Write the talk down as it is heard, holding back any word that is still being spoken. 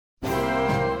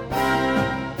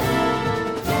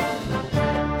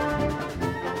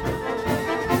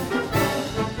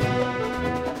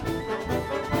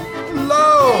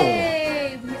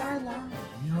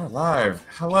live.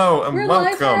 Hello and We're welcome.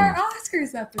 Live for our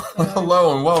Oscars episode.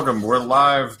 Hello and welcome. We're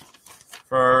live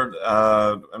for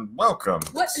and welcome.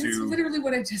 It's literally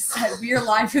what I just said. We are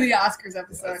live for the Oscars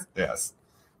episode. Yes.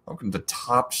 Welcome to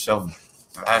Top Shelf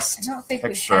Best I don't think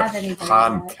Picture we have anybody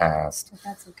Podcast. Yet, but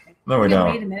that's okay. No, we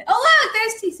don't. Wait a minute. Oh look,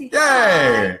 there's TC. Yay!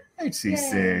 Hi. Hey,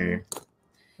 TC.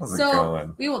 How's it So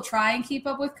going? we will try and keep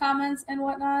up with comments and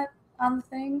whatnot on the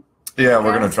thing. Yeah,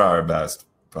 we're gonna try our best.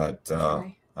 But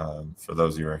Okay. for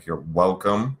those of you who are here,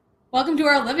 welcome. Welcome to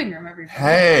our living room, everybody.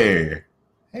 Hey,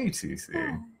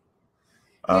 TC.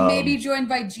 Hi. We may be joined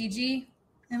by Gigi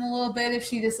in a little bit if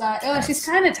she decides. Oh, she's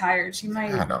kind of tired. She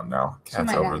might. I don't know. She Cat's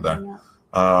might over not there. hang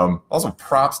out. Also,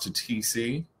 props to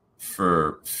TC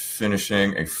for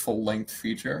finishing a full-length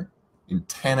feature in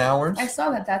 10 hours. I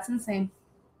saw that. That's insane.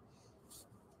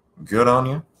 Good on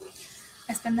you.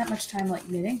 I spend that much time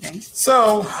knitting things.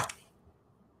 So,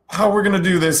 how we're going to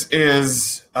do this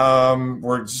is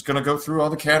we're just going to go through all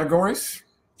the categories.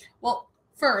 Well,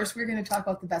 first, we're going to talk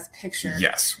about the best picture.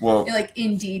 Yes. Well,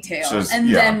 in detail.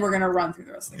 then Then we're going to run through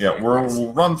those things.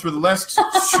 we'll run through the list,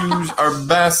 choose our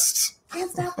best. Can't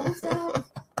stop.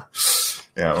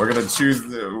 Yeah, we're going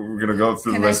to go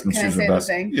through the list and choose our best.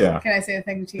 Yeah. Can I say a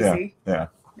thing to TC? Yeah.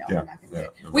 No, Yeah. I'm not going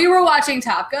to. We were watching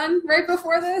Top Gun right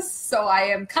before this, so I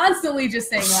am constantly just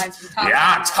saying lines from Top Gun.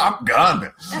 Yeah, Top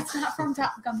Gun. That's not from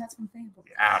Top Gun. That's from Fable.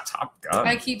 Yeah, Top Gun.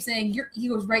 I keep saying your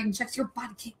ego's right and checks your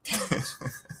body can't tell.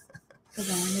 Because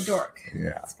I'm a dork. Yeah.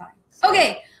 That's fine.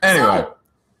 Okay. Anyway. So,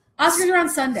 Oscars are on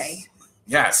Sunday.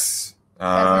 Yes.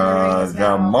 That's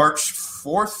The March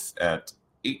 4th at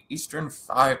 8 Eastern,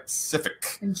 5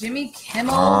 Pacific. And Jimmy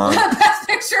Kimmel, Best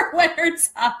Picture winner,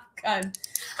 Top Gun.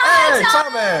 Hey,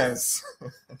 Thomas!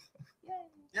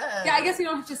 Yeah, I guess we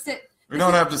don't have to sit. We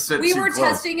don't have to sit We too were close.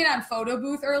 testing it on Photo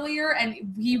Booth earlier, and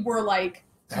we were That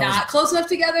not close enough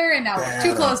together, and now we're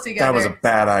too close together. That was a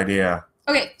bad idea.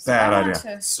 Okay. Bad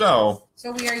idea. So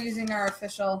we are using our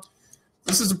official.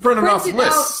 this is a printed off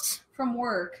list. From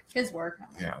work. His work.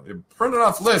 Yeah, the printed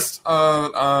off list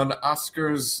on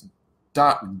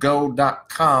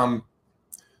Oscars.go.com.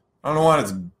 I don't know why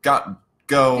it's got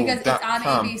go. Because it's on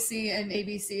ABC, and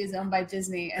ABC is owned by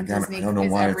Disney, and Disney I don't know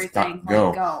is why everything.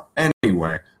 It's go.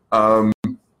 Anyway,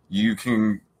 you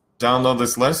can download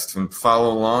this list and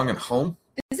follow along at home.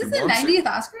 Is this the 90th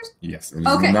Oscars? Yes, it is the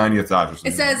 90th Oscars.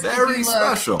 It says very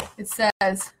special. It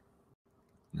says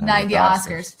 90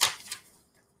 Oscars.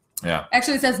 Yeah.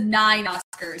 Actually, it says 9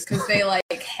 Oscars because they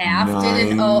halved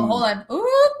it. Oh, hold on.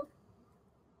 Ooh.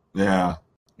 Yeah.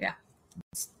 Yeah.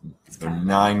 They're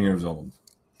 9 years old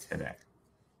today.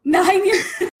 9 years.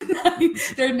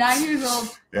 They're 9 years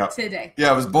old today. Yeah,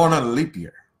 I was born on a leap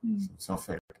year. So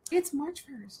fair. It's March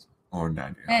 1st. Or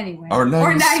 90. Anyway. Or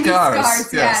 90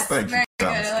 scars. Yes, thank you.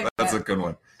 good. That's a good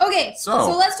one. Okay,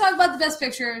 so let's talk about the best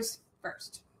pictures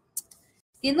first.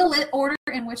 In the order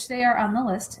in which they are on the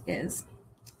list is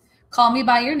Call Me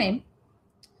By Your Name,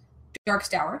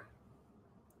 Darkest Hour,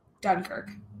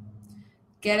 Dunkirk,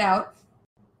 Get Out,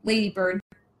 Lady Bird,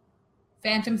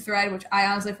 Phantom Thread, which I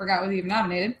honestly forgot was even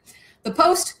nominated, The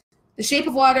Post, The Shape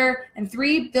of Water, and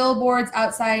 3 Billboards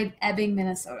Outside Ebbing,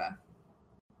 Minnesota.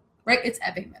 Right? It's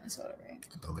Ebbing, Minnesota, right?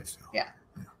 I believe so. Yeah.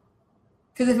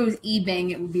 Because if it was Ebing,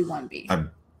 it would be 1B. I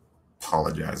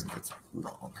apologize if it's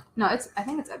wrong. No, I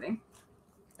think it's Ebbing.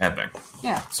 Ebbing.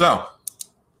 Yeah. So,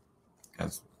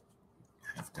 as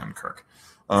have Dunkirk.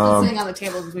 It's sitting on the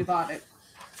table because we bought it.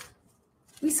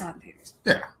 We saw it in theaters.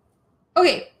 Yeah.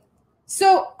 Okay,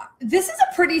 so this is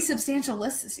a pretty substantial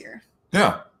list this year.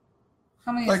 Yeah.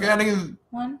 How many? Any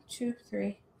 1, 2,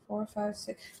 3, 4, 5,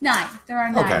 6, 9. There are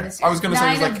 9 this year. I was going to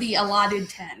say 9 of the allotted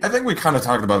 10. I think we kind of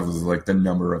talked about this the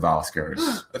number of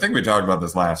Oscars. I think we talked about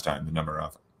this last time. The number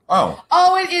of. Oh,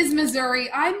 it is Missouri.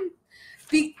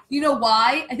 You know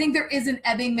why? I think there is an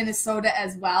Ebbing, Minnesota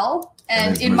as well.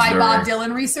 And in my Bob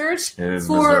Dylan research for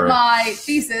Missouri. My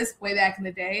thesis way back in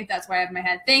the day, that's why I have in my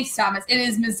head. Thanks, Thomas. It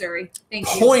is Missouri.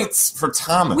 Thank you. Points for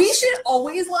Thomas. We should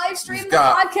always live stream the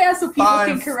podcast so people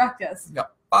can correct us. Yeah,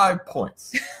 5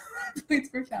 points. Points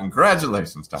for Thomas.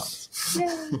 Congratulations, Thomas.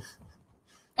 Yay.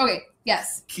 Okay,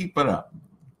 yes. Keep it up.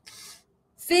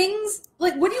 Things,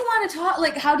 what do you want to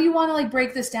talk, how do you want to,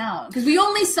 break this down? Because we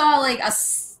only saw, a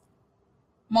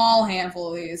small handful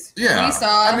of these.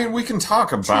 Yeah. We can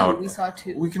talk about... 2. We saw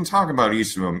 2. We can talk about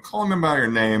each of them. Call Me By Your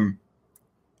Name.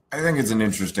 I think it's an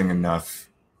interesting enough...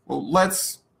 Well,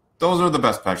 those are the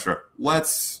best picture.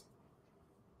 Let's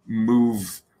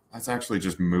actually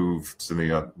just move to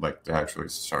the, to actually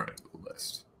start the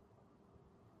list.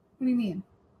 What do you mean?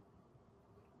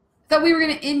 I thought we were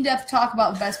going to in-depth talk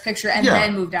about the best picture and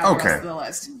then move down the rest of the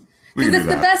list. Because it's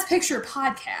the best picture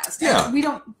podcast. Yeah. We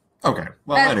don't Okay.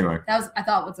 Well, anyway. I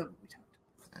thought was a movie we talked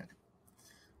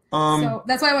about. So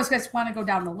that's why I just want to go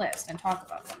down the list and talk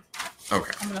about them.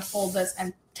 Okay. I'm going to fold this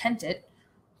and tent it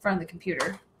in front of the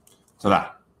computer. So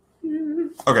that.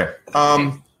 Okay.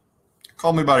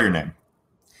 Call Me By Your Name.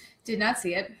 Did not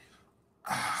see it.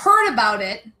 Heard about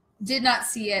it. Did not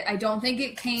see it. I don't think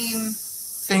it came.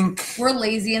 We're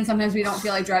lazy and sometimes we don't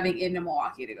feel like driving into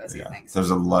Milwaukee to go see things.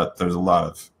 There's a lot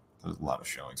of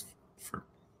showings for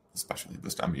especially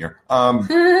this time of year. Sorry,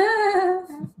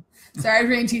 I was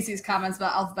reading TC's comments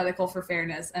about alphabetical for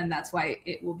fairness, and that's why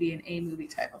it will be an A movie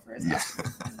title for his house.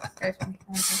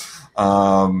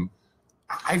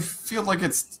 I feel like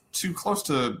it's too close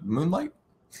to Moonlight.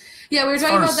 Yeah, we were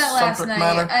talking about that last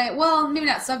night. Well, maybe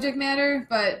not subject matter,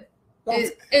 but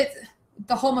it's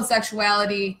the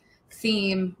homosexuality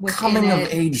theme within coming of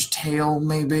age tale,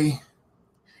 maybe.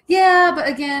 Yeah, but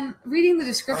again, reading the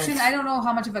description, I don't know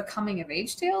how much of a coming of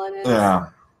age tale it is. Yeah.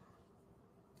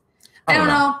 I don't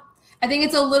know. I think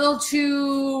it's a little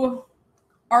too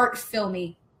art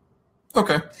filmy.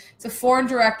 Okay. It's a foreign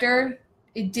director.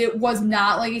 It was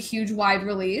not like a huge wide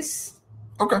release.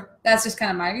 Okay. That's just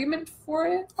kind of my argument for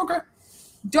it. Okay.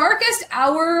 Darkest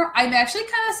Hour, I'm actually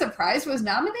kind of surprised was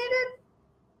nominated.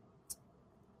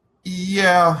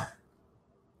 Yeah.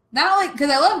 Not like, because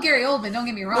I love Gary Oldman, don't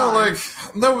get me wrong.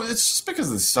 No, it's just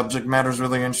because the subject matter is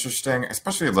really interesting,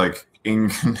 especially like in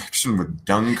connection with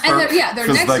Dunkirk. And they're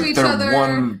next to each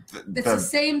other. It's the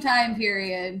same time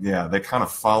period. Yeah, they kind of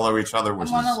follow each other, which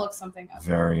I want to look something up.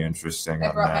 Very interesting.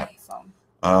 I brought my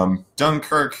phone.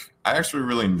 Dunkirk, I actually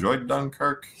really enjoyed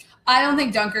Dunkirk. I don't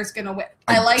think Dunkirk's going to win.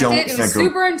 I liked it. It was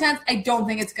super intense. I don't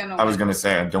think it's going to win. I was going to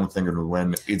say, I don't think it will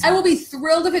win. I will be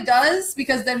thrilled if it does,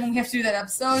 because then when we have to do that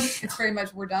episode, it's very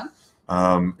much we're done.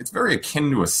 It's very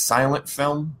akin to a silent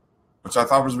film, which I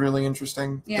thought was really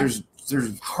interesting. Yeah.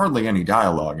 There's hardly any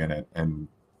dialogue in it, and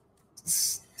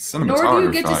cinematography. Nor do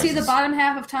you get to see the bottom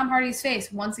half of Tom Hardy's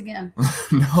face once again.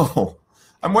 No.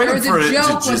 I'm waiting for it to just be... There was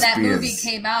a joke when that movie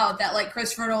came out that like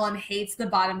Christopher Nolan hates the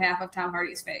bottom half of Tom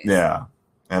Hardy's face. Yeah.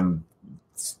 And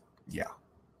yeah.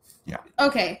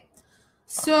 Okay.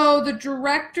 So the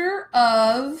director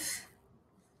of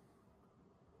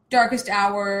Darkest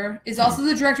Hour is also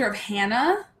the director of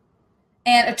Hannah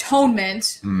and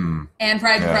Atonement and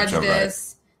Pride and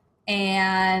Prejudice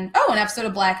and an episode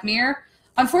of Black Mirror.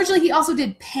 Unfortunately, he also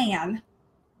did Pan,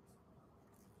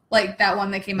 like that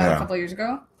one that came out a couple years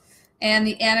ago, and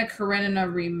the Anna Karenina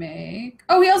remake.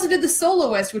 Oh, he also did The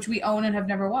Soloist, which we own and have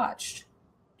never watched.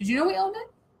 Did you know we owned it?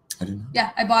 I didn't know.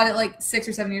 Yeah, I bought it like 6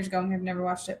 or 7 years ago and have never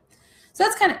watched it. So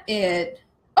that's kind of it.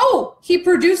 Oh, he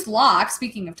produced Locke,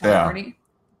 speaking of Tom Hardy.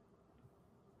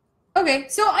 Okay,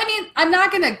 so I mean, I'm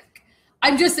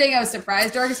just saying I was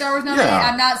surprised Darkest Hour was nominated.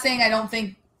 I'm not saying I don't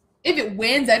think if it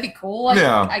wins, that'd be cool.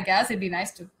 I guess it'd be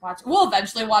nice to watch. We'll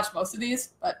eventually watch most of these,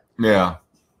 but yeah.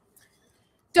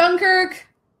 Dunkirk.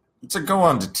 To go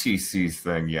on to TC's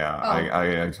thing,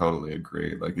 I totally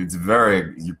agree. Like, it's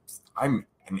very... I'm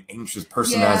an anxious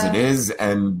person as it is,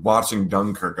 and watching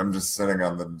Dunkirk, I'm just sitting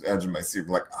on the edge of my seat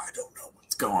like, I don't know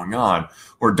what's going on.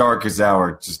 Or Darkest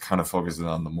Hour just kind of focuses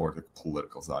on the more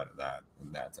political side of that,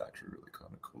 and that's actually really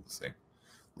kind of cool to see.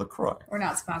 LaCroix. We're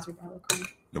not sponsored by LaCroix.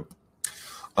 Nope.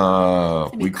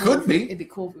 We could be. It'd be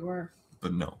cool if we were.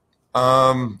 But no.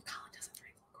 Colin doesn't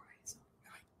drink LaCroix. So.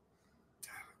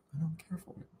 I don't care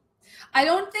for it. I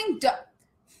don't think...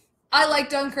 I like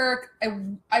Dunkirk.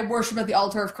 I worship at the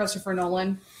altar of Christopher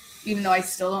Nolan, even though I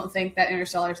still don't think that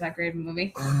Interstellar is that great of a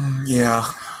movie. Yeah.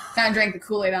 Kind of drank the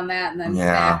Kool-Aid on that and then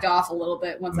backed off a little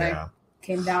bit once I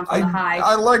came down from the high.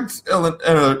 I liked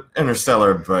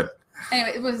Interstellar, but...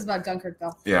 Anyway, it was about Dunkirk,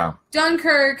 though. Yeah.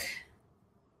 Dunkirk,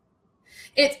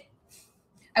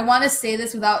 I want to say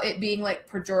this without it being, like,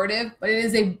 pejorative, but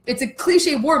it's a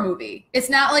cliche war movie. It's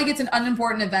not like it's an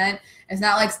unimportant event. It's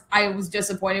not like I was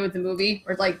disappointed with the movie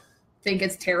or, like, think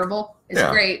it's terrible. It's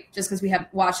great just because we have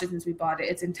watched it since we bought it.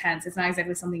 It's intense. It's not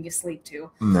exactly something you sleep to.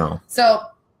 No. So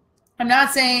I'm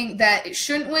not saying that it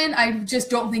shouldn't win. I just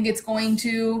don't think it's going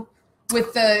to.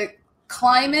 With the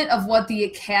climate of what the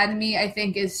Academy, I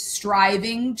think, is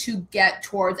striving to get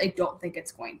towards, I don't think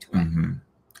it's going to win. Mm-hmm.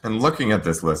 And looking at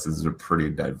this list, is a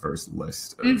pretty diverse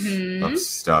list of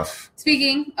stuff.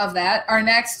 Speaking of that, our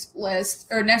next one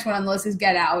on the list is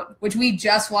Get Out, which we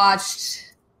just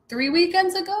watched 3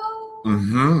 weekends ago.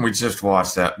 Mm-hmm. We just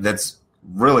watched that. That's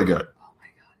really good. Oh my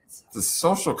God. The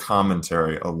social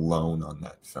commentary alone on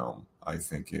that film, I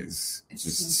think,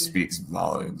 speaks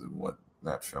volumes of what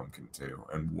that film can do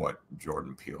and what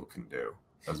Jordan Peele can do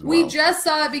as well. We just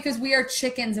saw it because we are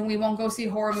chickens and we won't go see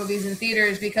horror movies in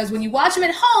theaters because when you watch them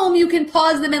at home, you can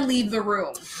pause them and leave the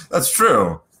room. That's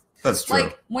true. That's true.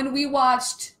 Like when we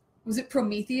watched, was it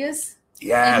Prometheus?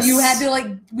 Yes. And you had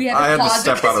to we had to pause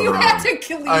it because you had to leave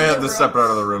the room. I had to step out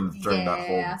of the room during that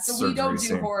whole so we don't do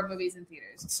scene. horror movies in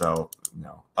theaters. So,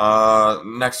 no.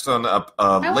 Next one up.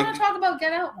 I want to talk about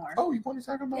Get Out more. Oh, you want to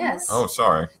talk about Yes. More? Oh,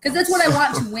 sorry. Because that's what I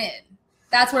want to win.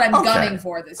 That's what I'm gunning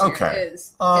for this year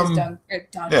is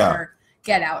Dunkirk,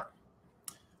 Get Out.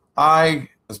 I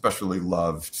especially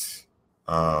loved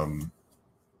Jordan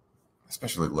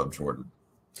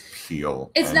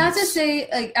Peele. It's not to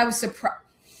say, I was surprised.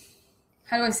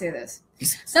 How do I say this?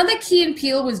 It's not that Key and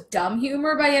Peele was dumb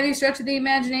humor by any stretch of the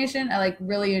imagination. I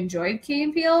really enjoyed Key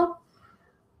and Peele.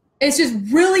 It's just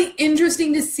really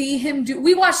interesting to see him do.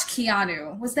 We watched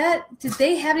Keanu. Did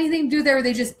they have anything to do there, or were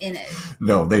they just in it?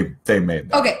 No, they made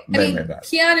that. Okay, made that.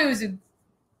 Keanu is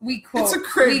it's a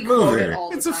great movie.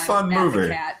 It's a fun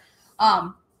movie.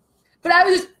 But I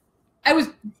was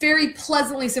very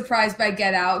pleasantly surprised by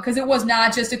Get Out because it was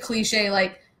not just a cliche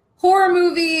horror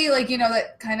movie,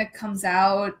 that kind of comes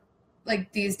out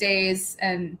these days.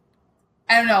 And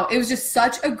I don't know, it was just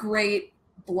such a great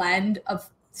blend of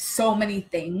so many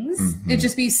things. Mm-hmm. It'd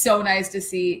just be so nice to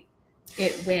see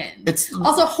it win.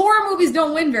 Also, horror movies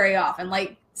don't win very often,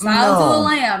 Silence of the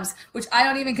Lambs, which I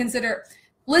don't even consider.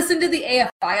 Listen to the AFI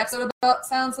episode about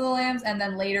Silence of the Lambs, and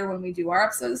then later when we do our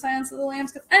episode of Silence of the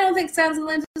Lambs, because I don't think Silence of the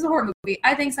Lambs is a horror movie.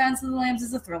 I think Silence of the Lambs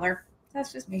is a thriller.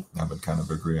 That's just me. I would kind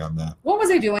of agree on that. What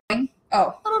was I doing? Oh.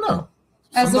 I don't know.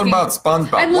 Something about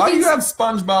SpongeBob. Why do you have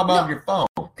SpongeBob on your phone?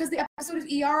 Because the episode of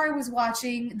ER I was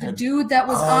watching, the dude that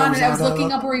was on it, I was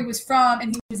looking up where he was from,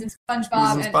 and he was in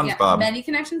SpongeBob. Yeah, many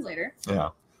connections later. Yeah.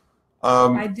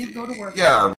 I did go to work.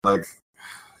 Yeah,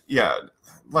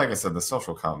 like I said, the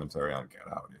social commentary on Get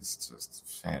Out is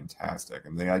just fantastic.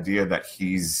 And the idea that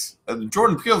he's...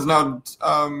 Jordan Peele's now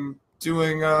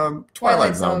doing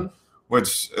Twilight Zone,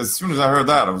 which as soon as I heard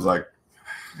that, I was like,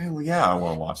 hell yeah, I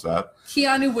want to watch that.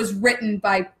 Keanu was written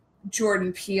by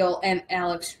Jordan Peele and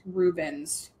Alex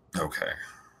Rubens. Okay.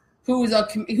 Who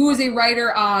is a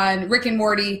writer on Rick and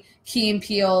Morty, Key and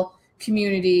Peele,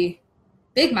 Community,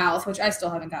 Big Mouth, which I still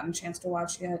haven't gotten a chance to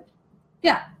watch yet.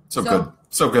 Yeah. So good.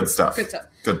 So good stuff. Good stuff.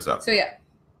 Good stuff. So yeah.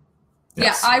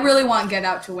 Yes. Yeah, I really want Get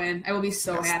Out to win. I will be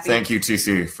so happy. Thank you,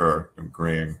 TC, for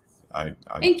agreeing.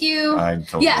 Thank you. I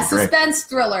totally agree. Suspense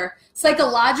thriller.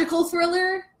 Psychological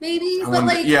thriller, maybe?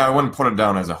 I wouldn't put it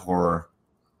down as a horror.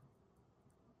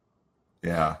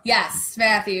 Yeah. Yes,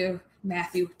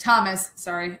 Thomas,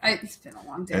 sorry. It's been a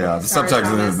long day. Yeah, the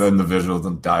subtext and the visuals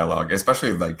and dialogue,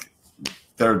 especially I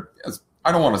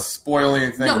don't want to spoil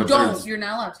anything. No, don't. You're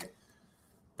not allowed to.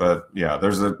 But yeah,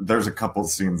 there's a couple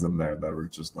scenes in there that were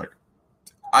just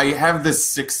I have this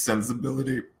sixth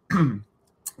sensibility,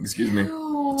 excuse me,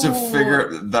 to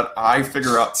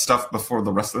figure out stuff before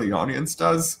the rest of the audience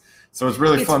does. So it's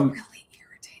really fun. It's really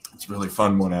irritating. It's really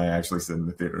fun when I actually sit in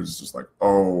the theater. It's just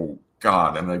oh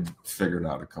God, and I figured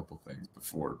out a couple things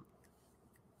before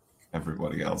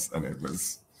everybody else, and it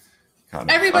was kind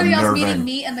of everybody unnerving. else, meaning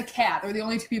me and the cat, are the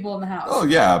only two people in the house. Oh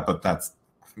yeah, but that's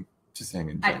just saying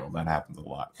in general. That happens a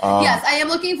lot. Yes, I am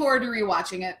looking forward to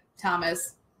rewatching it,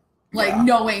 Thomas.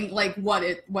 Knowing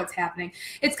what's happening.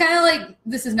 It's kind of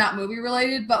this is not movie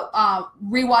related, but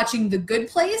rewatching The Good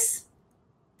Place,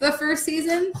 the first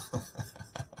season.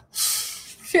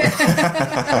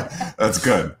 That's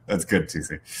good. That's good,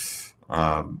 TC.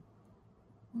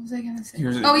 What was I gonna say?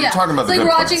 You're talking about it's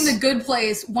watching The Good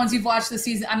Place. Once you've watched the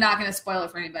season, I'm not gonna spoil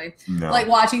it for anybody. No.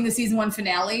 Watching the season 1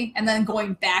 finale and then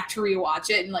going back to rewatch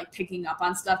it and picking up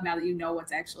on stuff now that you know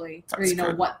what's actually, or you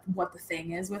know what the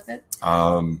thing is with it.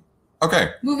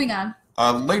 Okay. Moving on.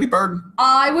 Lady Bird.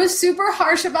 I was super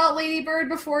harsh about Lady Bird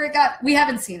before it got. We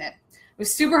haven't seen it. I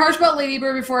was super harsh about Lady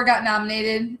Bird before it got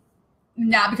nominated.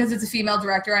 Not because it's a female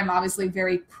director. I'm obviously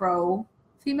very pro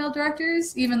female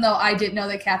directors, even though I didn't know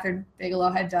that Catherine Bigelow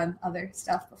had done other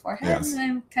stuff beforehand. Yes. And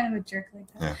I'm kind of a jerk like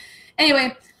that. Yeah.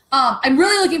 Anyway, I'm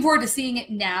really looking forward to seeing it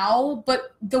now,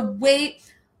 but the way...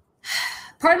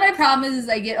 Part of my problem is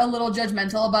I get a little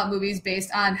judgmental about movies based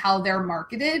on how they're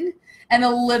marketed, and a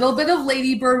little bit of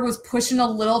Lady Bird was pushing a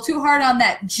little too hard on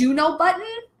that Juno button,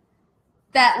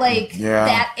 that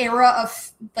that era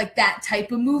of that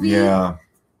type of movie. Yeah.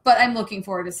 But I'm looking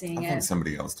forward to seeing it. I think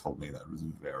somebody else told me that was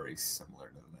very similar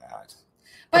to that.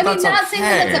 But I mean, not saying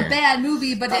that it's a bad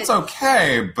movie, but that's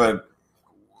okay. But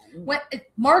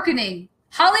marketing,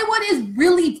 Hollywood is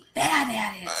really bad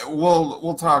at it.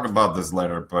 We'll talk about this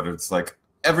later, but it's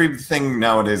everything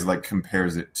nowadays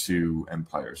compares it to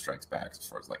Empire Strikes Back as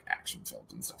far as action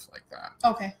films and stuff like that.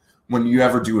 Okay. When you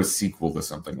ever do a sequel to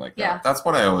something like that, that's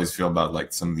what I always feel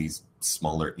about some of these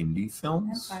smaller indie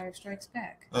films. Empire Strikes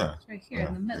Back. Yeah. It's right here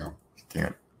in the middle. You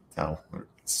can't tell.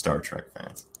 Star Trek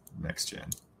fans, next gen.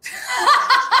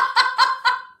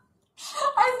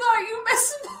 I thought you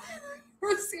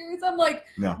were serious. I'm like,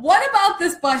 no. What about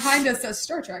this behind us says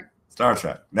Star Trek? Star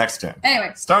Trek, next gen.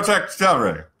 Anyway. Star Trek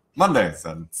Discovery, Mondays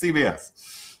on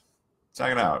CBS.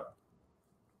 Check it out.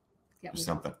 Yeah, or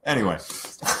something. Anyway,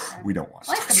 we don't watch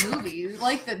like the movies,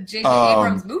 like the J.J.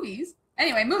 Abrams movies.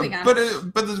 Anyway, moving on. But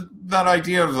that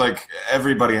idea of like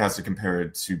everybody has to compare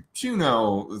it to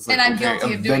Juno. It's like, and I'm guilty of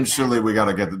doing that. Eventually, we got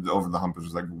to get over the hump. It's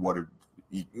just like,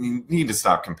 you need to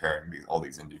stop comparing all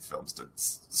these indie films to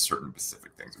certain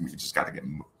specific things. We just got to get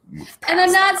moved past. And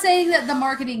I'm not saying that the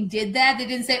marketing did that. They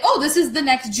didn't say, "Oh, this is the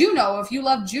next Juno. If you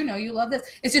love Juno, you love this."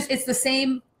 It's just it's the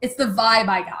same. It's the vibe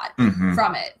I got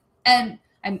from it. And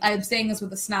I'm saying this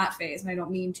with a snot face, and I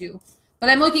don't mean to. But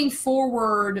I'm looking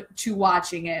forward to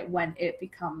watching it when it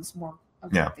becomes more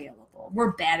available.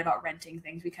 We're bad about renting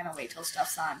things. We kind of wait till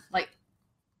stuff's on, like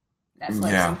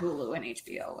Netflix and Hulu and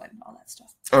HBO and all that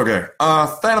stuff. Okay.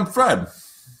 Phantom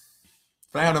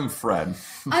Fred.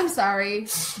 I'm sorry.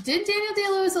 Did Daniel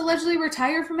Day-Lewis allegedly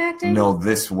retire from acting? No,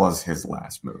 this was his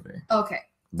last movie. Okay.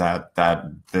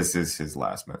 This is his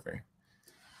last movie.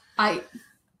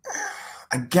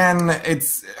 Again,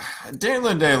 it's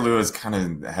Daniel Day-Lewis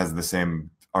kind of has the same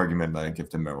argument that I give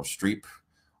to Meryl Streep.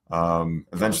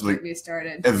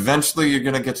 Eventually, you're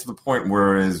gonna get to the point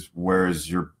where is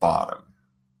your bottom.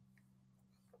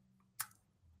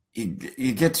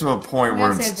 You get to a point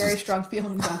where I have very strong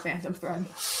feelings on Phantom Thread.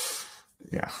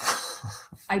 Yeah.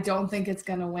 I don't think it's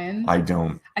gonna win. I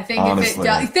don't. I think honestly, if it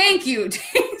does, thank you.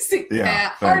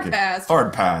 Yeah, hard pass.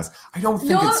 Hard pass. I don't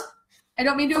think it's. I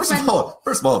don't mean to offend.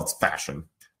 First of all, it's fashion.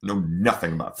 I know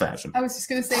nothing about fashion. I was just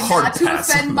going to say not to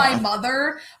offend my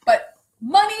mother, but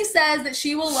Money says that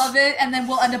she will love it, and then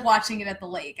we'll end up watching it at the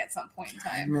lake at some point in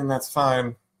time. I mean, that's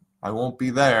fine. I won't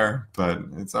be there, but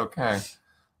it's okay.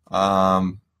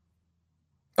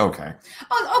 Okay.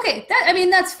 Oh, okay.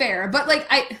 That's fair. But, like,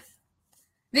 I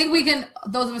think we can,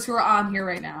 those of us who are on here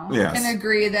right now, can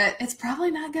agree that it's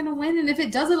probably not going to win, and if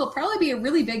it does, it'll probably be a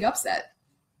really big upset.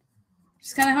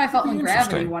 Just kind of how I felt when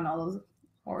Gravity won all those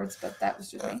awards, but that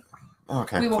was just me.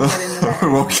 Okay. We won't get into that. We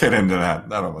won't get into that.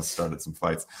 That almost started some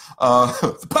fights.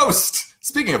 The Post.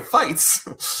 Speaking of fights,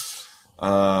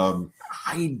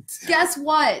 guess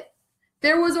what?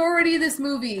 There was already this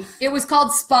movie. It was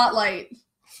called Spotlight.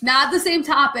 Not the same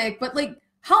topic, but like,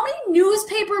 how many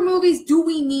newspaper movies do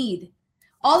we need?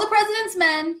 All the President's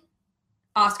Men,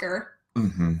 Oscar,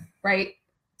 right?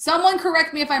 Someone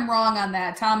correct me if I'm wrong on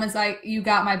that. Thomas, you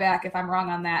got my back if I'm wrong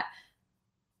on that.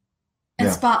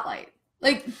 And Spotlight.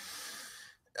 Like,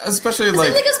 especially like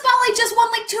a Spotlight just won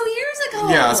like 2 years ago.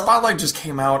 Yeah, Spotlight just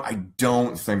came out. I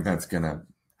don't think that's gonna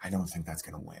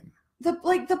win.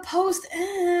 The Post.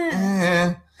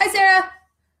 Hi, Sarah.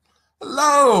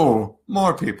 Hello.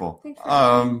 More people. Thanks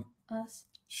for us.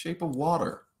 Shape of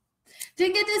Water.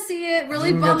 Didn't get to see it.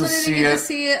 Really bummed that I didn't get to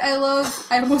see it. I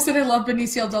almost said I love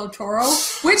Benicio del Toro,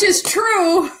 which is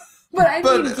true, but I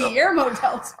mean Guillermo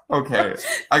del Toro. Okay,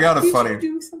 I got a funny. Did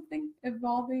you do something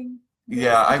involving?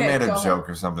 Yeah, I made a joke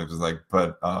or something. Just like,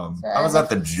 but sorry, I was at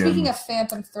the gym. Speaking of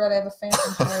Phantom Thread, I have a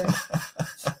Phantom Thread.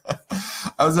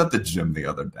 I was at the gym the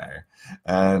other day,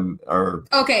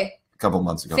 a couple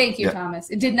months ago. Thank you, Thomas.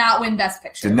 It did not win Best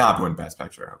Picture. Did not win Best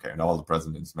Picture. Okay, and all the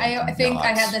President's Men. I think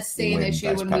I had the same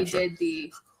issue when we did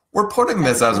the. We're putting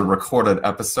this as a recorded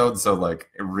episode, so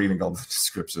like reading all the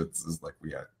descriptions is like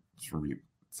we just read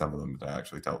some of them to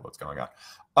actually tell what's going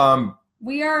on.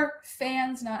 We are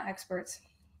fans, not experts.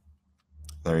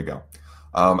 There you go.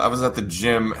 I was at the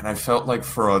gym, and I felt like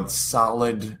for a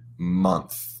solid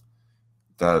month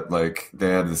that like they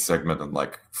had this segment on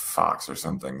like Fox or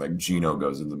something, like Gino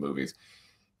goes in the movies.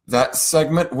 That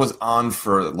segment was on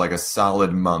for like a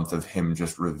solid month of him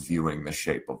just reviewing The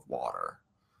Shape of Water.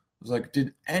 I was like,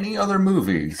 did any other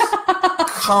movies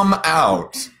come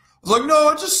out? I was like, no,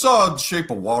 I just saw Shape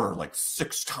of Water like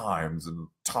 6 times and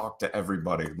talked to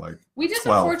everybody like we just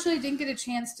 12. Unfortunately didn't get a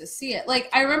chance to see it. Like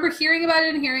I remember hearing about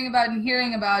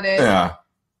it. Yeah.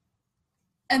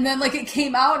 And then like it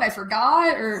came out and I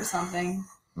forgot or something.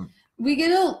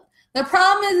 The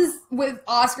problem is with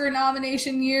Oscar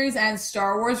nomination years and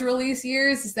Star Wars release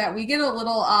years is that we get a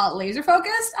little laser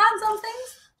focused on some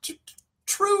things.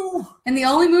 True. And the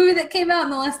only movie that came out in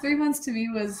the last 3 months to me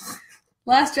was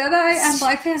Last Jedi and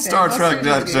Black Panther. Star Trek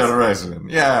Next Generation.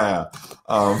 Yeah.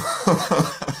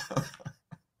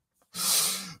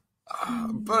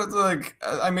 But like,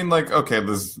 I mean, like, okay,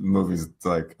 this movie's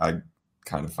like, I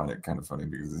kind of find it kind of funny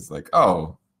because it's like,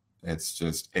 oh, it's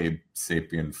just Abe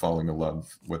Sapien falling in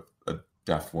love with a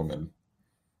deaf woman.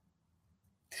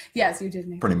 Yes, you did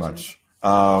make pretty much.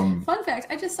 Fun fact,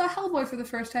 I just saw Hellboy for the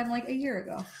first time like a year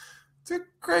ago. It's a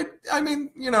great, I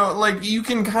mean, you know, like you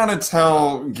can kind of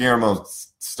tell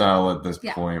Guillermo's style at this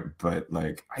point, but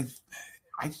like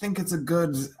I think it's a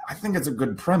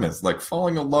good premise. Like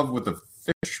falling in love with a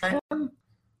fish man.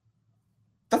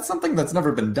 That's something that's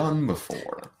never been done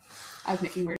before. I was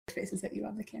making weird faces at you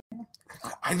on the camera.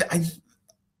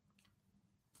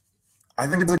 I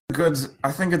think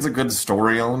it's a good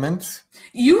story element.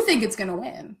 You think it's gonna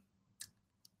win?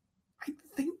 I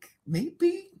think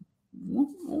maybe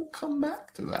we'll come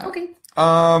back to that. Okay.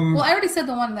 Well, I already said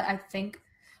the one that I think.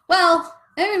 Well,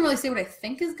 I didn't really say what I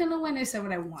think is gonna win. I said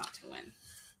what I want to win.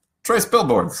 Trace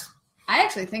Billboards. I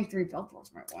actually think 3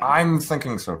 Billboards might win. I'm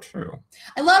thinking so too.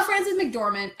 I love Frances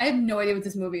McDormand. I have no idea what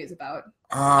this movie is about.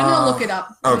 I'm gonna look it up.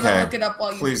 I'm gonna look it up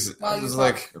while you. Please, while you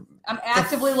like. I'm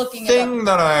actively looking it up. The thing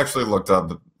that I actually looked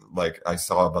up, like I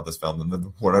saw about this film, and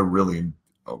then what I really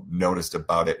noticed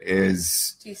about it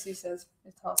is. TC says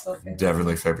it's also favorite.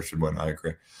 Definitely favorite should win. I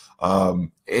agree.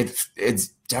 It's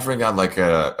definitely got like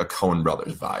a Coen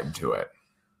Brothers vibe to it,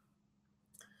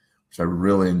 which I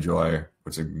really enjoy.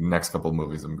 Which the next couple of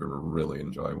movies I'm going to really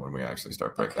enjoy when we actually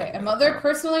start breaking. Okay, a mother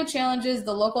personally challenges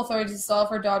the local authorities to solve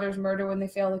her daughter's murder when they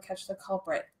fail to catch the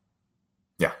culprit.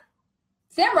 Yeah.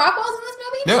 Sam Rockwell's in this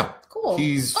movie? Yeah. Cool.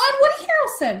 He's and Woody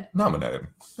Harrelson. Nominated.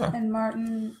 Yeah. And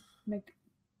Martin McDonough.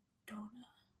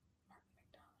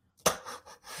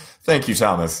 Thank you,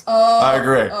 Thomas. I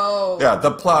agree. Oh. Yeah, the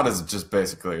plot is just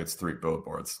basically it's 3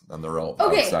 billboards, and they're all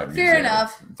outside fair Missouri.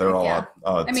 enough. They're all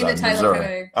outside I mean, the title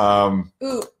kind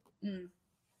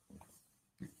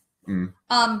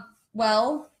of.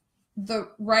 Well, the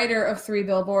writer of 3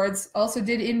 Billboards also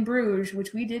did In Bruges,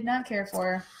 which we did not care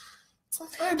for.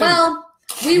 Well,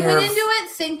 we went into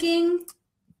it thinking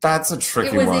that's a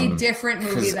tricky one. It was a different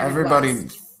movie than everybody, it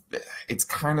was. It's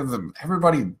kind of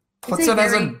everybody puts it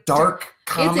as a dark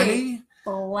comedy. It's a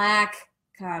black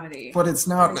comedy. But it's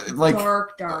not like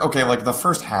dark. Okay, like the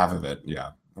first half of it,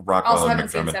 yeah. Rockwell also and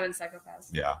haven't seen McDermott. 7 Psychopaths.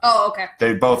 Yeah. Oh, okay.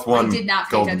 They both won. I did not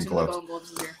pay Golden attention Globes. to the Golden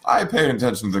Globes this year. I paid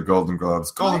attention to the Golden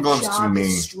Globes. Golden Globes to me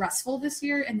is stressful this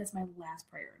year, and that's my last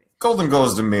priority. Golden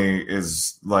Globes to me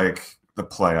is like the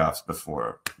playoffs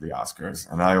before the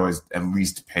Oscars, and I always at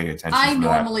least pay attention. I to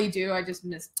normally do. I just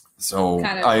missed. So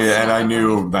I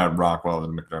knew that Rockwell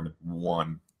and McDermott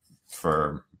won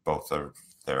for both of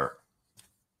their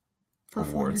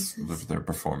awards, their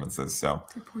performances. So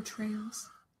their portrayals.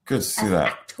 Good to see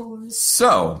that. Actors.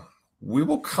 So we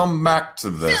will come back to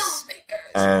this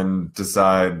and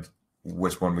decide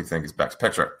which one we think is best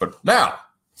picture. But now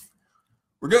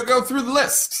we're gonna go through the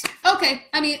list. Okay,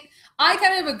 I mean, I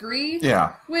kind of agree.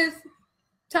 With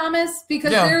Thomas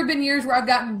because there have been years where I've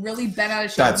gotten really bent out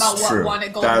of shape about what won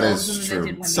at Golden Globes and then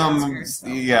they didn't win the Oscars. So.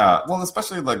 Yeah, well,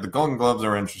 especially like the Golden Globes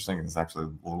are interesting. It's actually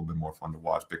a little bit more fun to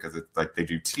watch because it's like they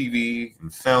do TV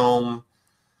and film.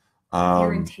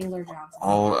 Aaron Taylor Johnson.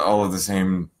 All at the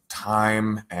same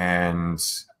time, and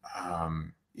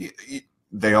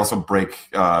they also break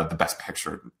the best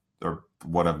picture or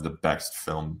one of the best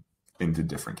film into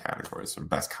different categories, so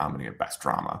best comedy and best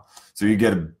drama. So you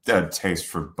get a taste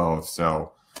for both.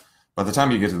 So by the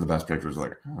time you get to the best picture, it's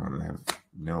like, oh, I have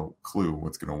no clue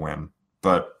what's going to win.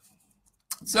 But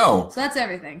so that's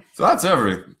everything. So that's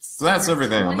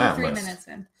everything on that list. minutes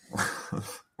in.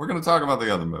 We're going to talk about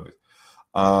the other movies.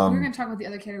 We're going to talk about the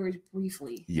other categories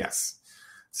briefly. Yes.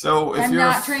 So if I'm you're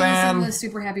not a trying fan, to listen to the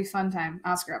Super Happy Fun Time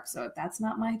Oscar episode. That's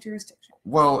not my jurisdiction.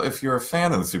 Well, if you're a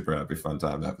fan of the Super Happy Fun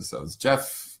Time episodes,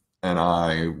 Jeff and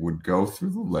I would go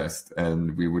through the list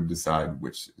and we would decide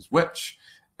which is which.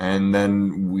 And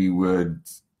then we would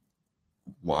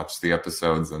watch the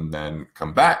episodes and then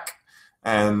come back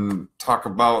and talk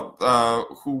about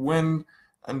who won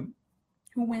and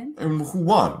who won.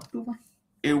 Who won.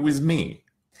 It was me.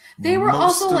 They were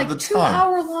also like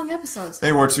 2-hour-long episodes.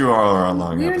 They were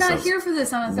 2-hour-long episodes. We're not here for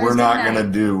this on a Thursday We're not night. going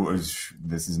to do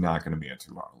this is not going to be a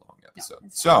 2-hour-long episode. No,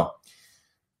 so,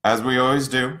 as we always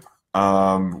do,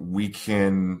 we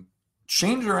can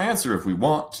change our answer if we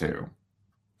want to.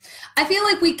 I feel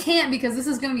like we can't because this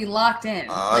is going to be locked in,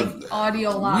 like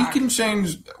audio locked.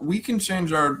 We can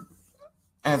change our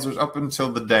answers up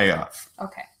until the day of.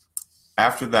 Okay.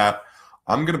 After that,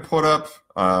 I'm going to put up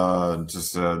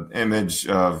just an image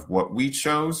of what we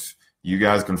chose. You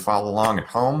guys can follow along at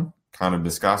home, kind of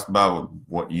discuss about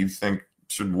what you think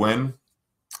should win.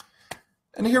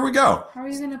 And here we go. How are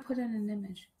you going to put in an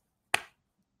image?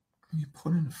 You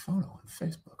put in a photo on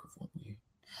Facebook of what we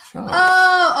chose.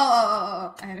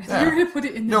 Oh. Yeah. You're going to put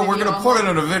it in the video. No, we're going to put it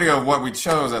in a video of what we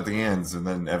chose at the ends, and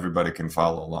then everybody can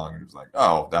follow along. And it's like,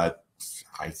 oh,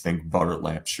 I think Butter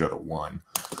Lamp should have won.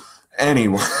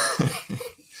 Anyway.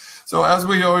 So as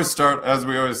we always start,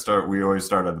 we always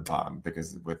start at the bottom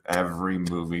because with every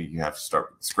movie you have to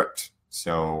start with the script.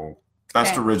 So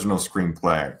best original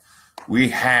screenplay. We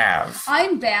have.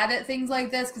 I'm bad at things like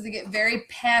this because I get very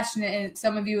passionate, and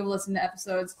some of you have listened to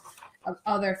episodes of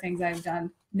other things I've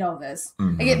done know this.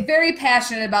 I get very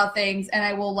passionate about things, and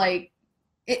I will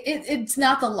it's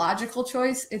not the logical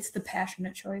choice, it's the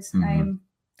passionate choice.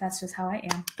 That's just how I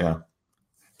am. Yeah.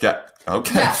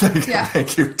 Okay.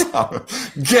 Thank you, Tom.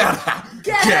 Get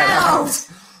out.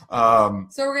 So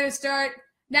we're gonna start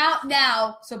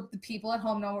now. So the people at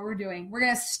home know what we're doing. We're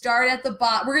gonna start at the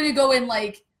bottom. We're gonna go in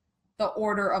the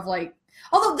order of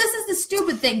although this is the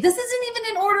stupid thing. This isn't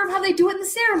even in order of how they do it in the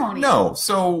ceremony. No,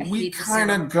 so we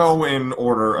kind of go in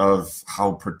order of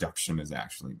how production is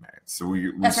actually made. So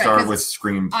we start with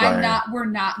screenplay. We're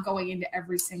not going into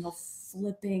every single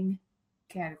flipping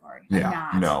category.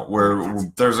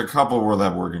 There's a couple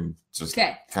that we're going to just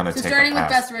kind of take starting with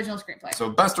best original screenplay. So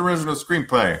best original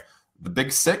screenplay: The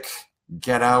Big Sick,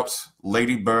 Get Out,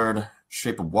 Lady Bird,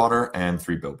 Shape of Water, and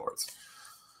 3 Billboards.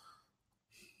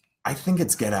 I think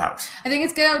it's Get Out. I think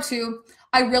it's Get Out too.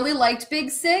 I really liked Big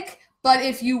Sick, but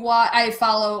if you watch, I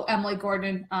follow Emily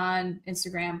Gordon on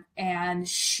Instagram, and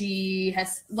she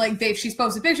has she's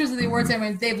posted pictures of the awards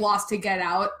ceremony. They've lost to Get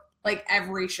Out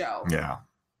every show. Yeah.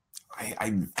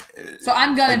 So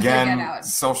I'm gonna Get Out.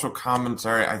 Social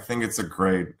commentary. I think it's a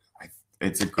great.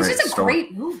 It's just a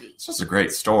great movie. It's just a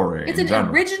great story. It's an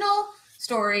original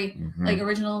story,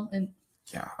 original and.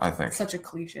 Yeah, I think such a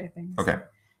cliche thing. Okay.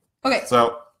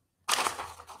 So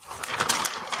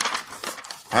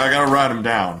I gotta write them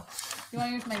down. You want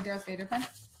to use my Darth Vader pen?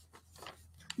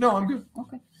 No, I'm good.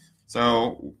 Okay.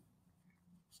 So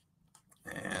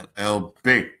and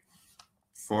LB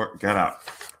for Get Out.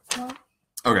 Well,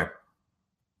 okay.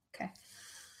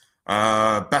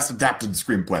 Best adapted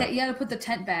screenplay. Okay, you gotta put the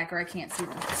tent back or I can't see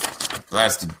them.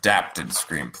 Best adapted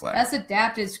screenplay. Best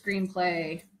adapted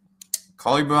screenplay.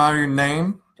 Call You By Your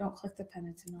Name. Don't click the pen.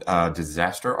 It's enough.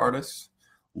 Disaster Artist.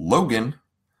 Logan.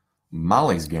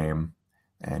 Molly's Game.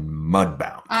 And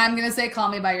Mudbound. I'm gonna say Call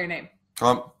Me By Your Name.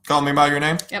 Call Me By Your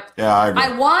Name? Yep. Yeah, I agree.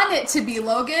 I want it to be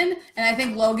Logan, and I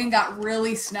think Logan got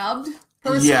really snubbed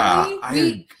personally. Yeah,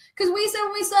 because we said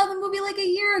when we saw the movie a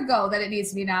year ago that it needs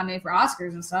to be nominated for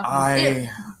Oscars and stuff. I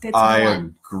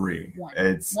agree.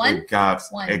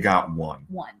 It got one.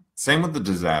 Same with the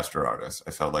Disaster Artist.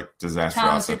 I felt like Disaster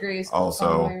Thomas agrees.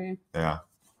 Also, yeah,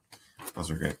 those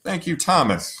are great. Thank you,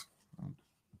 Thomas.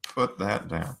 Put that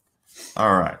down.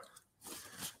 All right.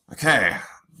 Okay.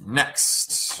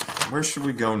 Next, where should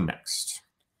we go next?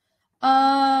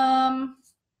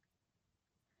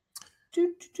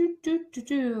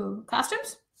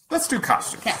 Costumes? Let's do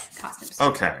costumes. Okay, costumes.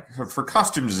 Okay, for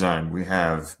costume design, we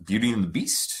have Beauty and the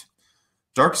Beast,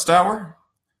 Darkest Hour,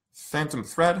 Phantom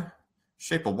Thread,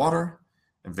 Shape of Water,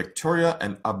 and Victoria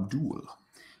and Abdul.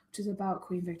 Which is about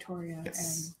Queen Victoria.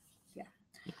 Yes.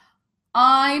 And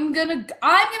I'm gonna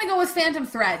go with Phantom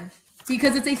Thread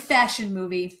because it's a fashion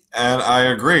movie. And I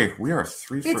agree. We are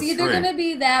 3 for 3. It's either gonna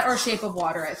be that or Shape of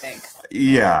Water, I think.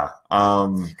 Yeah.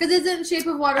 Because isn't Shape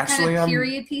of Water kind of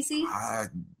period piecey?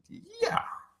 Yeah.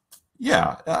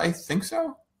 Yeah, I think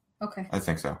so. Okay. I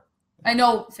think so. I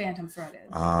know Phantom Thread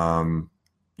is.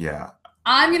 Yeah.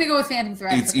 I'm going to go with Phantom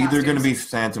Thread. It's either going to be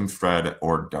Phantom Thread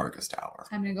or Darkest Hour.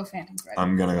 I'm going to go Phantom Thread.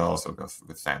 I'm going to also go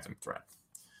with Phantom Thread.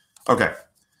 Okay.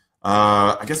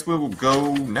 I guess we will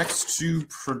go next to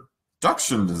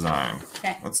production design.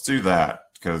 Okay. Let's do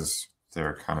that because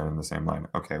they're kind of in the same line.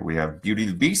 Okay, we have Beauty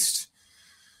and the Beast,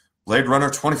 Blade Runner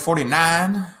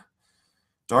 2049,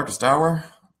 Darkest Hour,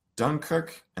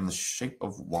 Dunkirk, and The Shape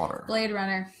of Water. Blade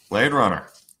Runner. Blade Runner.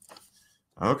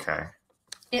 Okay.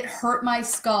 It hurt my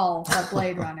skull, but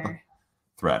Blade Runner.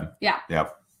 Thread. Yeah.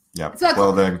 Yep. It's about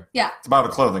clothing. Yeah. It's about a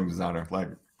clothing designer.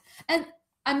 And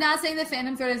I'm not saying that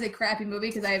Phantom Thread is a crappy movie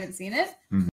because I haven't seen it.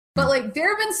 Mm-hmm. But there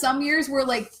have been some years where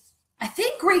I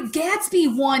think Great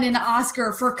Gatsby won an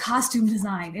Oscar for costume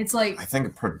design. It's I think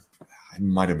it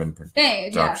might have been production.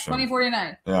 Hey, yeah,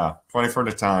 2049. Yeah,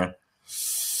 2049.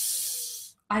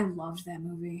 I loved that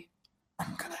movie.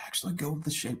 I'm going to actually go with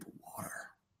The Shape of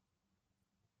Water.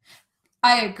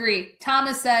 I agree.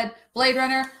 Thomas said, Blade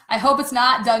Runner, I hope it's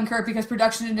not Dunkirk because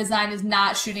production and design is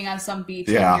not shooting on some beach.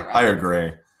 Yeah, I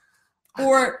agree.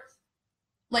 Or,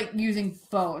 using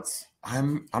boats.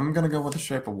 I'm going to go with The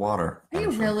Shape of Water. Are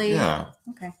you really? Yeah.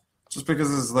 Okay. Just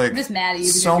because it's I'm just mad at you.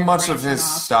 So much of his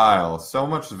style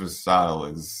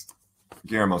is,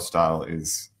 Guillermo's style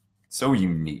is so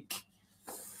unique.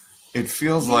 It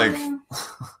feels like,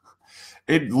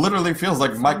 it literally feels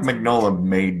like Mike Mignola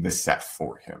made the set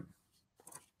for him.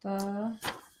 The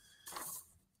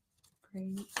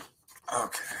Great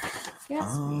Okay.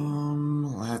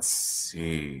 Gatsby. Let's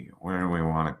see. Where do we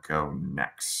want to go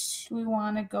next? Do we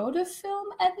want to go to film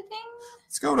editing?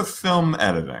 Let's go to film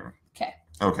editing. Okay.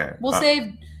 Okay. We'll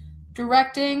save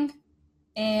directing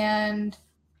and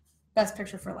best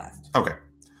picture for last. Okay.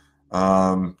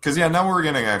 Because now we're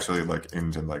getting actually like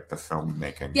into like the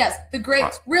filmmaking. Yes,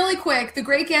 really quick, The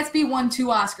Great Gatsby won 2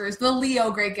 Oscars. The Leo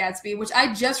Great Gatsby, which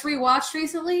I just rewatched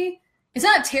recently. It's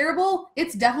not terrible.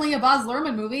 It's definitely a Baz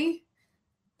Luhrmann movie.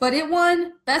 But it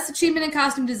won Best Achievement in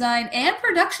Costume Design and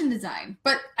Production Design.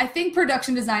 But I think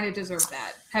Production Design, it deserved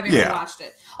that, having rewatched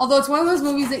it. Although it's one of those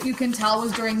movies that you can tell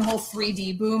was during the whole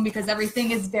 3D boom because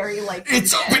everything is very like...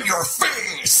 It's up in your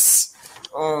face!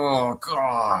 Oh,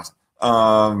 God.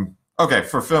 Okay,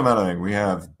 for film editing, we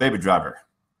have Baby Driver.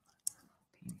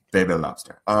 Baby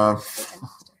Lobster.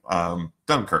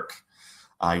 Dunkirk.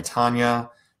 I,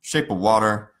 Tonya. Shape of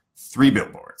Water. 3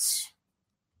 Billboards.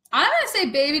 I'm going to say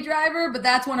Baby Driver, but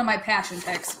that's one of my passion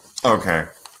picks. Okay.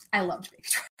 I loved Baby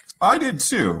Driver. I did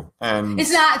too. And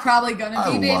it's not probably going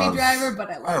to be Baby Driver, but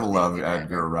I love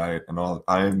Edgar Wright and all.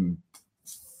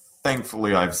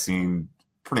 Thankfully, I've seen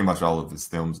pretty much all of his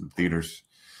films in theaters,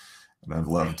 and I've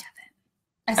loved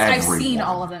I've seen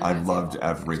all of them. I've loved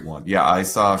everyone. Yeah, I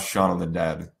saw Shaun of the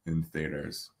Dead in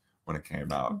theaters when it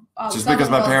came out. Just because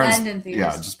my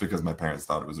parents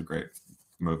thought it was a great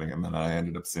movie, and then I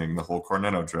ended up seeing the whole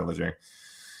Cornetto trilogy.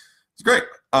 It's great.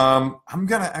 I'm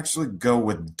gonna actually go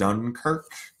with Dunkirk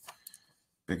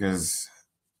because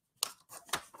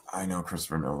I know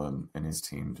Christopher Nolan and his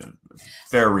team did a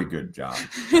very good job.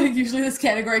 Usually this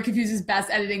category confuses best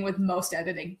editing with most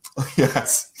editing.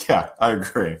 Yes. Yeah, I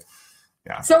agree.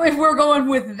 Yeah. So if we're going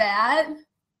with that,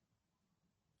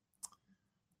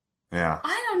 yeah.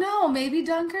 I don't know. Maybe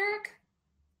Dunkirk?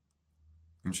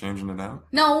 I'm changing it out?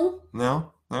 No.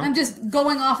 I'm just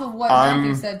going off of what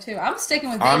Matthew said, too. I'm sticking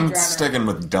with Baby Driver. I'm sticking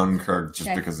with Dunkirk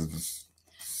just because of this.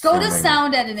 Go to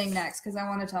sound editing next, because I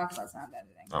want to talk about sound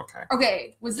editing.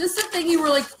 Okay. Was this the thing you were,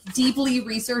 like, deeply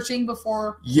researching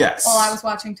before? Yes. While I was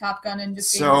watching Top Gun and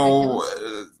just being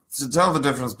ridiculous? To tell the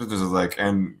difference between, like,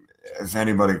 and if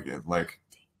anybody, like,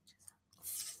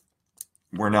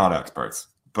 we're not experts,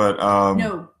 but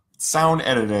no. Sound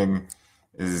editing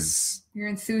is... You're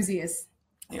enthusiast.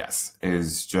 Yes,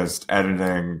 is just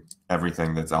editing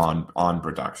everything that's on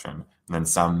production. And then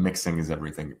sound mixing is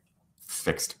everything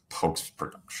fixed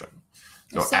post-production.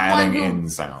 So adding in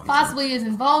sound. Possibly is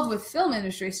involved with film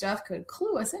industry stuff could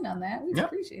clue us in on that. We'd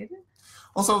appreciate it.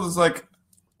 Also, it's like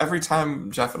every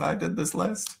time Jeff and I did this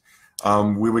list,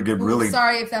 we would get really...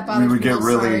 Sorry if that bothers you. We would get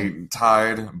really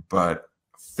tied, but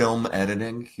film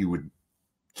editing, he would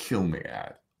kill me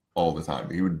at all the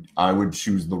time. I would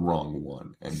choose the wrong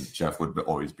one, and Jeff would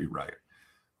always be right.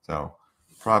 So,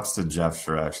 props to Jeff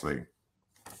for actually,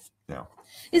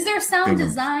 Is there sound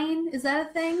design? Is that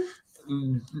a thing?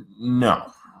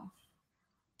 No.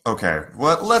 Okay.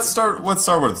 Well, let's start with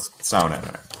sound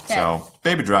editing. Okay. So,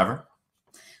 Baby Driver.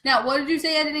 Now, what did you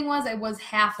say editing was? I was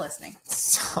half listening.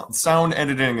 Sound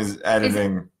editing is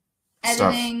editing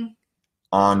stuff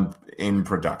in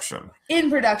production.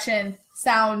 In production,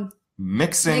 sound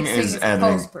mixing is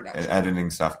editing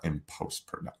stuff in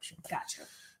post-production. Gotcha.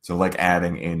 So like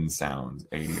adding in sounds,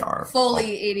 ADR.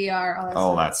 Foley, ADR,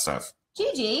 all that stuff.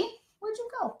 Gigi, where'd you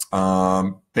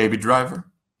go? Baby Driver.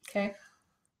 Okay.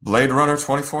 Blade Runner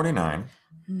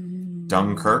 2049.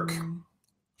 Dunkirk.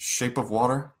 Shape of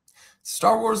Water.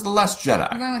 Star Wars The Last Jedi.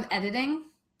 I'm going with editing.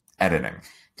 Editing.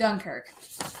 Dunkirk.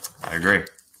 I agree.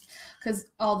 Because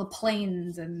all the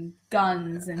planes and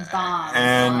guns and bombs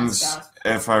and all that stuff.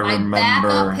 If I remember... My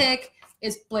backup pick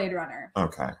is Blade Runner.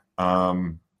 Okay.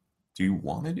 Do you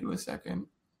want to do a second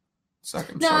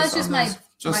no, that's just my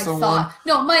thought. One?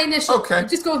 No, my initial. Okay.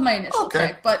 Just go with my initial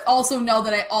pick. But also know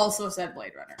that I also said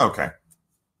Blade Runner. Okay.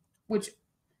 Which...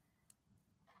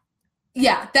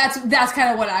 Yeah, that's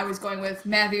kind of what I was going with.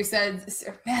 Matthew said,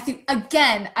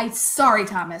 again, sorry,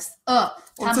 Thomas.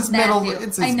 Thomas it's Matthew.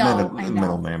 It's his I know.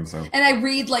 middle name, so. And I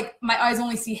read, like, my eyes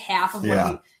only see half of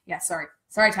what sorry.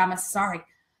 Sorry, Thomas. Sorry.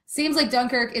 Seems like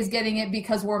Dunkirk is getting it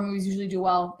because war movies usually do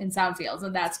well in sound fields,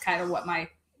 and that's kind of what my...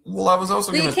 Well, I was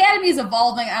also The Academy is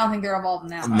evolving. I don't think they're evolving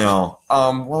that much. No.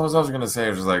 What I was also going to say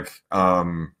was, like,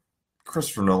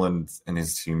 Christopher Nolan and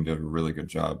his team did a really good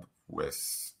job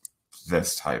with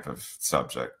this type of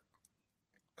subject.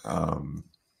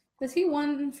 Was he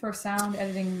won for sound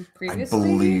editing previously? I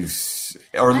believe,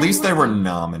 or at least they were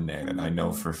nominated. I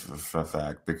know for a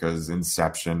fact because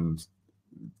Inception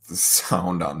the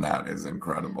sound on that is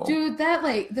incredible. Dude, that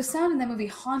the sound in that movie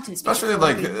haunted especially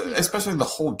me. Especially the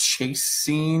whole chase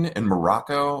scene in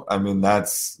Morocco. I mean,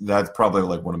 that's probably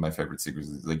like one of my favorite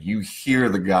sequences. Like you hear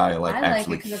the guy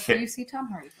actually because that's where you see Tom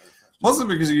Hardy for the first time. Mostly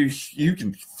because you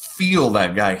can feel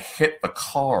that guy hit the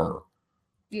car.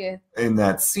 Yeah. In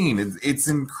that scene, it's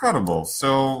incredible.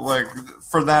 So like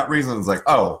for that reason, it's like,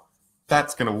 oh,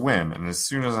 that's gonna win. And as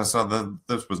soon as I saw that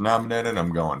this was nominated,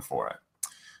 I'm going for it.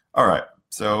 All right.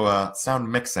 So sound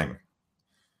mixing.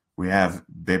 We have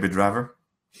Baby Driver.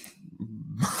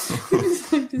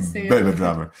 Baby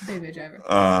Driver. Baby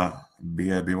Driver.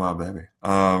 B-A-B-Y baby.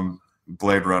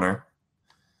 Blade Runner.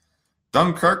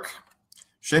 Dunkirk.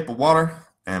 Shape of Water.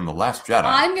 And The Last Jedi.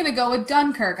 I'm gonna go with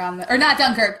Dunkirk or not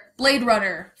Dunkirk, Blade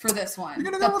Runner for this one.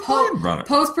 You're gonna go with Blade Runner.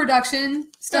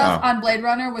 Post-production stuff on Blade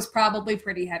Runner was probably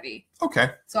pretty heavy.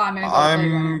 Okay. So I'm gonna go with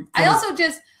Blade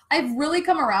Runner. I've really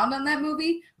come around on that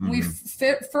movie. When we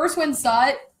first went and saw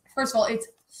it, first of all, it's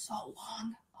so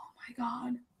long. Oh my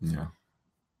god. Yeah.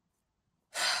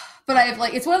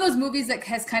 But it's one of those movies that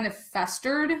has kind of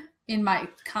festered in my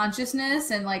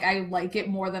consciousness, and I like it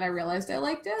more than I realized I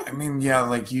liked it. I mean,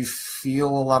 yeah, you feel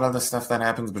a lot of the stuff that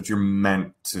happens, but you're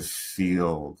meant to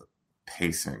feel the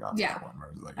pacing on that one.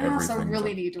 Where, I also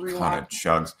really need to rewatch. Kind of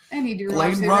chugs. I need to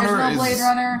rewatch the original Blade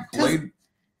Runner. Blade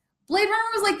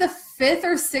Runner was like the 5th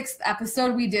or 6th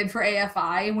episode we did for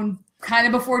AFI, when kind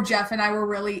of before Jeff and I were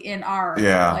really in our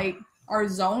our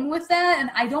zone with that,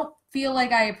 and I don't feel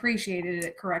like I appreciated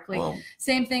it correctly. Well,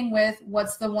 same thing with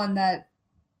what's the one that.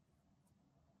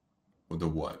 The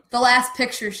what? The Last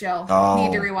Picture Show. Oh.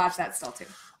 Need to rewatch that still too.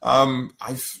 I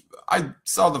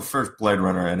saw the first Blade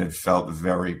Runner and it felt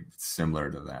very similar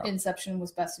to that. Inception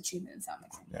was best achievement in sound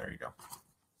mixing. There you go.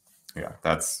 Yeah,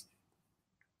 that's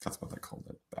what they called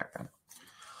it back then.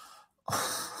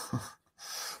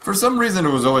 For some reason,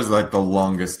 it was always the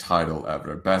longest title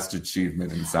ever. Best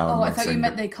achievement in sound mixing. I thought you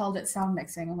meant they called it sound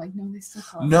mixing. I'm like, no, they still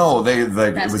call it. No, it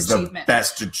was the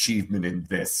best achievement in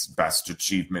this, best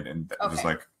achievement in that. Okay. It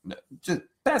was just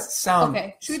best sound.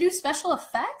 Okay, should we do special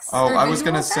effects? Oh, I was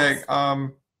gonna say,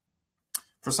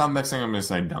 for sound mixing, I'm gonna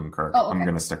say Dunkirk. Oh, okay. I'm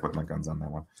gonna stick with my guns on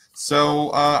that one. So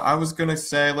I was gonna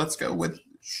say,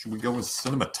 should we go with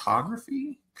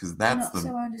cinematography? Because that's So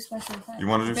I want to do special effects. You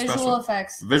want to do visual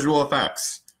effects? Visual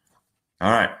effects.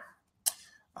 All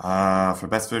right. For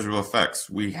best visual effects,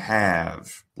 we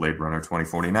have Blade Runner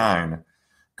 2049,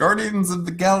 Guardians of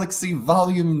the Galaxy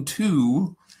Volume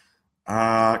 2,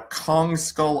 Kong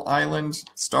Skull Island,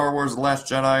 Star Wars The Last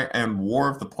Jedi, and War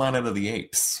of the Planet of the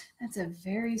Apes. That's a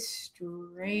very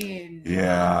strange...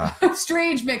 Yeah.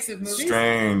 strange mix of movies.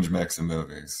 Strange mix of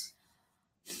movies.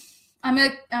 I'm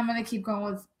gonna keep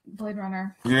going with Blade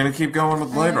Runner. You're gonna keep going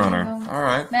with Blade Runner. All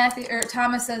right.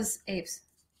 Thomas says apes.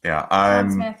 Yeah,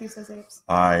 Matthew says apes.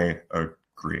 I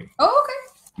agree. Oh, okay.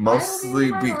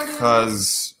 Mostly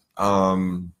because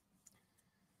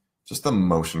just the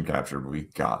motion capture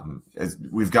we've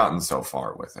gotten so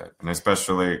far with it, and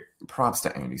especially props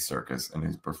to Andy Serkis and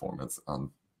his performance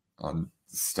on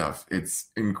stuff. It's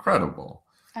incredible.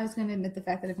 I was going to admit the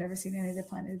fact that I've never seen any of the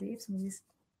Planet of the Apes movies.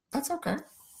 That's okay.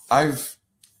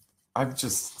 I've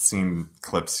just seen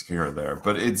clips here or there,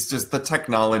 but it's just the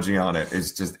technology on it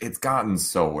is just, it's gotten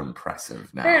so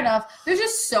impressive now. Fair enough. There's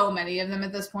just so many of them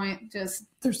at this point.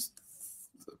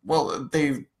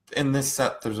 In this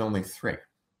set, there's only 3.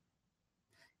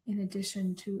 In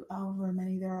addition to however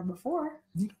many there are before.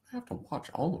 You don't have to watch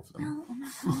all of them. No, I'm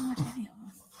not going to watch any of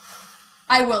them.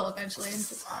 I will eventually.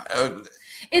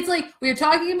 It's like we were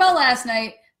talking about last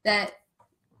night that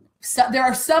there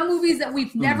are some movies that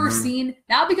we've never seen,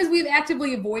 not because we've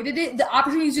actively avoided it. The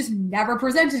opportunity's just never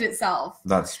presented itself.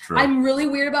 That's true. I'm really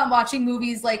weird about watching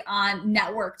movies on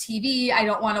network TV. I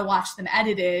don't want to watch them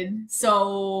edited.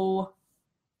 So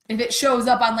if it shows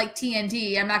up on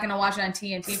TNT, I'm not going to watch it on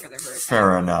TNT for the first time.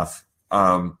 Fair enough.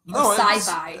 No,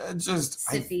 sci-fi.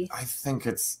 I think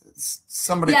it's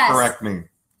somebody correct me.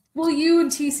 Well, you and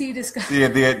TC discuss.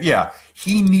 Yeah.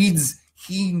 He needs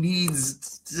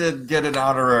to get an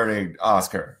honorary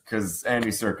Oscar because Andy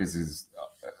Serkis is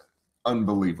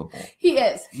unbelievable. He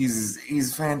is.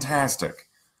 He's fantastic.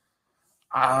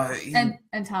 And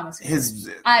Thomas.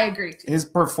 I agree too. His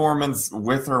performance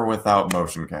with or without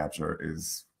motion capture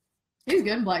is. He's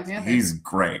good in Black Panther. He's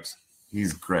great.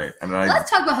 And let's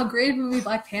talk about how great a movie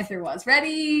Black Panther was.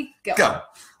 Ready? Go.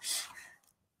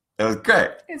 It was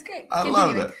great. It was great. I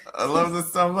loved it. I loved it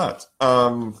so much.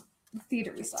 The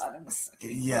theater we saw it in was.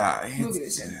 Yeah, movie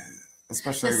was good.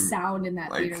 Especially the sound in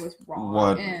that theater was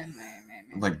wrong.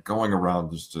 Going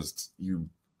around, there's just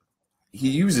he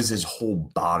uses his whole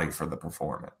body for the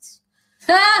performance.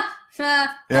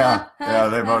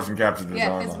 They motion captured his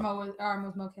arm. His arm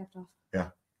was mo-capped off. Yeah.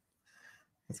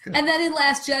 That's good. And then in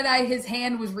Last Jedi, his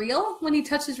hand was real when he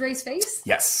touched his Rey's face?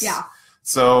 Yes. Yeah.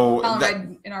 So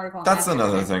read an article. That's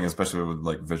another thing, especially with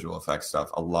like visual effects stuff.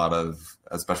 A lot of,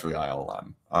 especially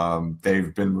ILM,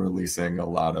 they've been releasing a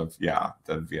lot of, the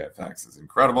VFX is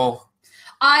incredible.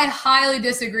 I highly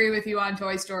disagree with you on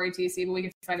Toy Story, TC, but we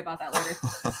can fight about that later.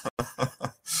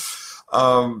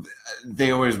 They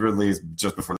always release,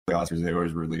 just before the Oscars, they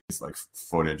always release like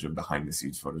footage of behind the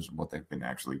scenes footage of what they've been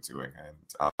actually doing. And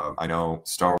I know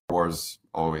Star Wars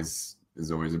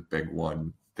is always a big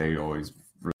one. They always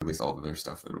release all of their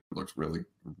stuff that looks really,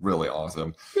 really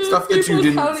awesome. Stuff that you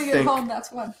didn't think. At home,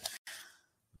 that's one.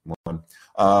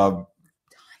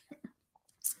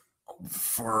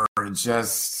 For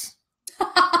just...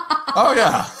 Oh,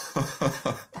 yeah.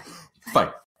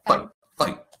 Fight.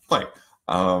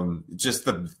 Just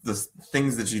the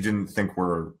things that you didn't think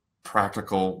were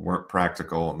practical weren't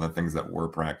practical, and the things that were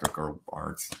practical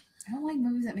aren't. I don't like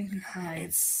movies that make me cry.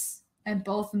 And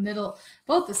both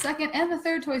the second and the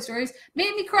third Toy Stories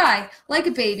made me cry like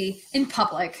a baby in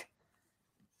public.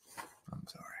 I'm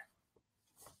sorry.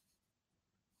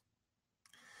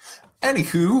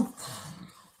 Anywho.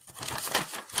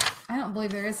 I don't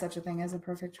believe there is such a thing as a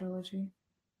perfect trilogy.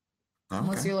 Okay.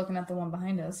 Unless you're looking at the one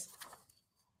behind us.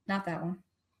 Not that one.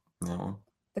 No.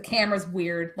 The camera's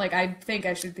weird. Like, I think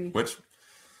I should be. Which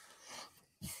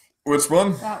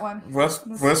one? That one.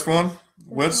 Which one?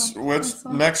 Which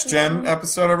next gen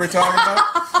episode are we talking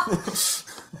about?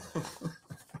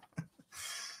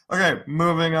 Okay,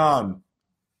 moving on.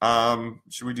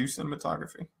 Should we do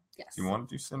cinematography? Yes. You want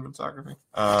to do cinematography?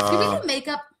 Did we do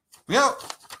makeup? Yeah.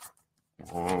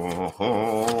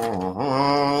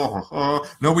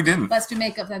 No, we didn't. Let's do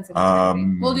makeup then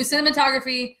cinematography. We'll do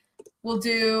cinematography. We'll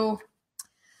do...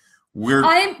 We're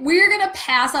gonna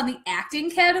pass on the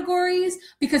acting categories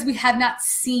because we have not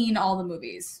seen all the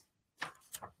movies.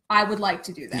 I would like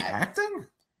to do that. The acting?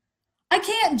 I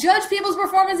can't judge people's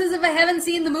performances if I haven't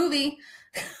seen the movie.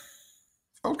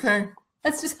 Okay.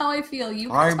 That's just how I feel. You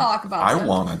can talk about them. I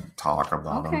want to talk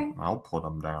about them. I'll put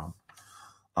them down.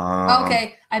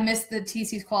 Okay. I missed the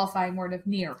TC's qualifying word of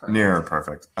near perfect. Near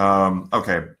perfect.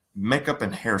 Okay. Makeup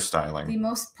and hairstyling. The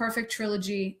most perfect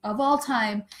trilogy of all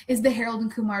time is the Harold and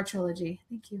Kumar trilogy.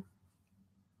 Thank you.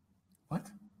 What?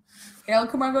 Harold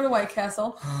and Kumar go to White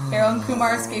Castle. Harold and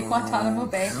Kumar escape Guantanamo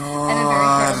Bay. And a very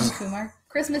Harold and Kumar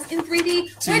Christmas in 3D,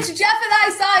 which Jeff and I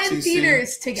saw in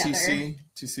theaters together.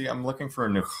 TC, I'm looking for a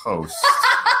new host.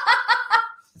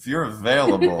 If you're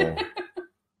available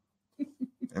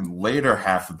in later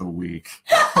half of the week.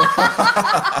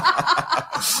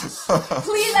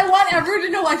 Please, I want everyone to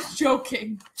know I'm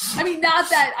joking. I mean, not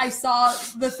that I saw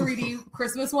the 3D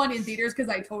Christmas one in theaters, because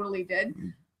I totally did.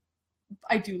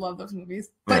 I do love those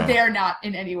movies. But they're not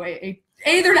in any way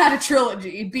A, they're not a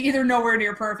trilogy. B, they're nowhere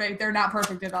near perfect. They're not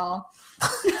perfect at all.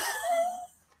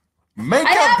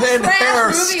 Makeup and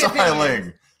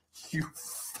hairstyling. You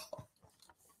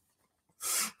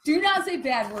do not say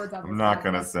bad words on this. I'm not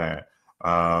going to say it.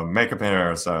 Makeup and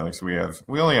hairstyling. So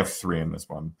we only have 3 in this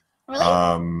one.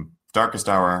 Really? Darkest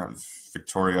Hour,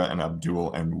 Victoria and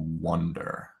Abdul, and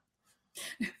Wonder.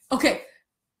 Okay.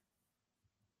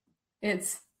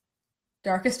 It's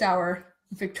Darkest Hour,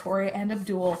 Victoria and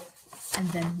Abdul, and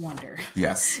then Wonder.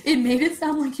 Yes. It made it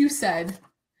sound like you said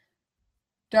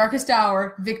Darkest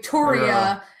Hour,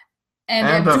 Victoria, and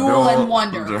Abdul and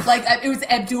Wonder. Like, it was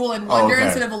Abdul and Wonder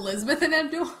instead of Elizabeth and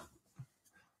Abdul.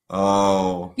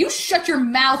 Oh. You shut your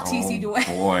mouth, TC Dwayne.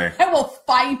 Boy. I will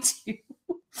fight you.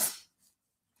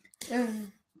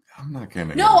 I'm not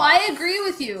kidding. No, I agree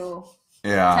with you.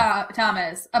 Yeah.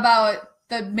 Thomas, about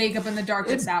the makeup in the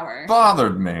Darkest Hour.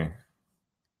 Bothered me.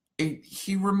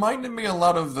 He reminded me a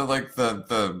lot of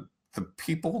the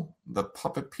people, the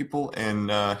puppet people in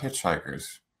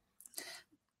Hitchhikers.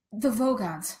 The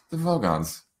Vogons.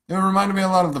 It reminded me a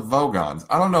lot of the Vogons.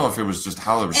 I don't know if it was just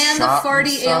how it was and shot. And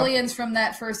the farty aliens from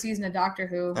that first season of Doctor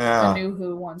Who, the New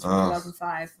Who ones from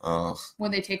 2005,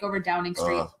 when they take over Downing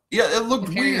Street. Yeah, it looked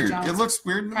weird. It looks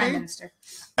weird to Prime me. Minister.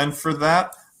 And for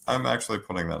that, I'm actually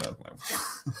putting that as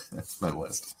that's my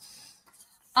list.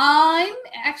 I'm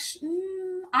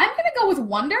gonna go with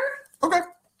Wonder. Okay.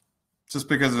 Just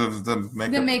because of the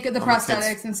makeup. The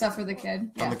prosthetics and stuff for the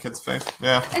kid. On the kid's face.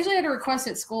 Yeah. Actually, I had a request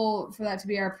at school for that to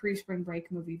be our pre-spring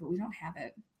break movie, but we don't have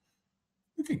it.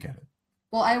 We could get it.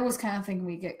 Well, I was kind of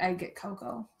thinking I get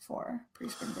Coco for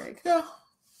pre-spring break. Yeah.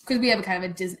 Because we have a kind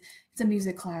of it's a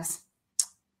music class.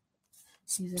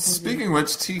 Speaking of which,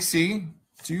 TC,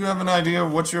 do you have an idea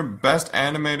of what your best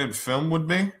animated film would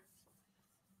be?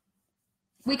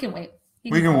 We can wait.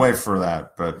 We can wait for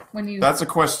that, but when that's a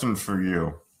question for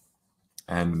you.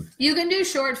 And you can do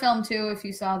short film too if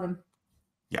you saw them.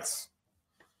 Yes.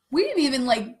 We didn't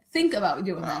even think about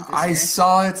doing that this year. I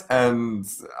saw it, and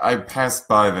I passed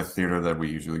by the theater that we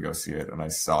usually go see it, and I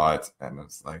saw it, and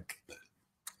it's like,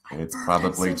 it's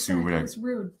probably too weird. It's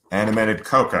rude. Animated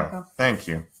Coco. Thank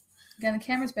you. Again, the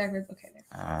camera's backwards. Okay.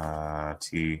 There.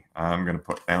 T. I'm gonna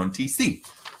put down TC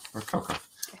for Coco.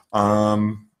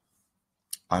 Okay.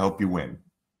 I hope you win,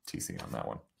 TC, on that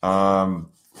one.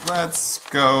 Let's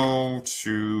go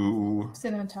to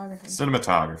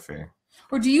cinematography.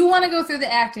 Or do you want to go through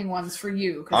the acting ones for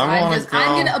you? Because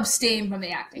I'm going to abstain from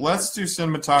the acting. Let's do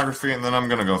cinematography, and then I'm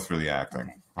going to go through the acting.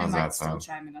 Okay. How's that sound?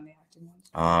 Still chime in on the acting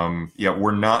ones. Yeah,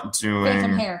 we're not doing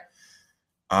Phantom Hair.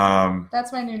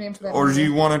 That's my new name for that. Or do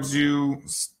you want to do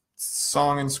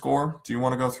song and score? Do you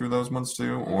want to go through those ones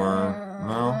too, or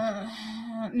no?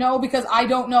 No, because I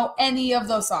don't know any of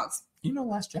those songs. You know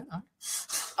Last Jedi.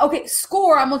 Okay,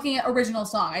 score. I'm looking at original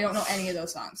song. I don't know any of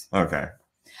those songs. Okay.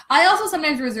 I also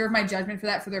sometimes reserve my judgment for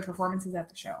that for their performances at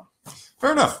the show.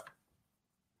 Fair enough.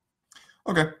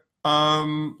 Okay.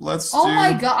 Let's Oh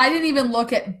my god, I didn't even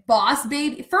look at Boss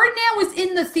Baby. Ferdinand was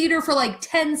in the theater for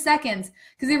 10 seconds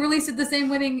because they released it the same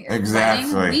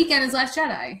weekend as Last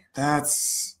Jedi.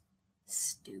 That's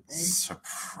stupid.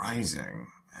 Surprising,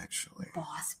 actually.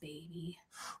 Boss Baby.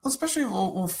 Well, especially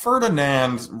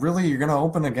Ferdinand, really, you're going to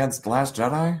open against Last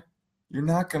Jedi? You're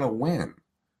not going to win.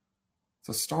 It's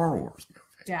a Star Wars movie.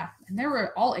 Yeah, and there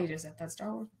were all ages at that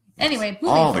Star Wars. Anyway,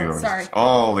 sorry.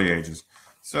 All the ages.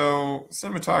 So,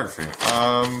 cinematography.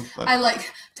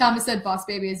 Thomas said Boss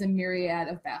Baby is a myriad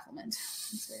of bafflement.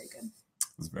 It's very good.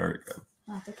 It's very good.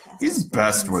 He's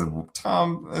best with,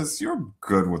 you're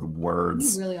good with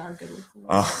words. You really are good with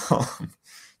words.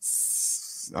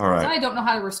 All right. I don't know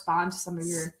how to respond to some of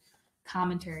your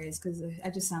commentaries because I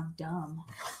just sound dumb.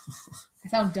 I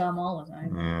sound dumb all the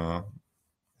time. Yeah.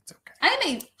 It's okay. I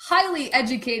am a highly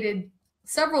educated,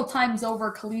 several times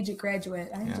over collegiate graduate.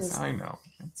 I know.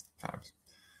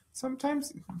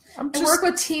 Sometimes I work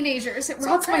with teenagers. It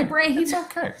rots my brain. It's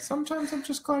okay. Sometimes I'm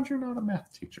just glad you're not a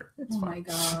math teacher. It's fine. My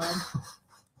god.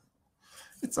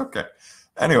 It's okay.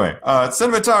 Anyway,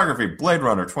 cinematography: Blade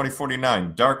Runner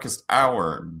 2049, Darkest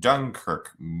Hour,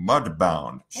 Dunkirk,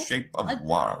 Mudbound, Shape of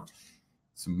Water.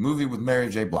 It's a movie with Mary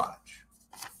J. Blige.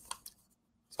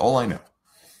 That's all I know.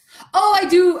 Oh, I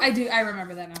do. I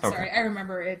remember that now. Okay. Sorry. I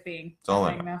remember it being. That's all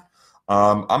I know. Now.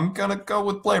 I'm going to go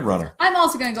with Blade Runner. I'm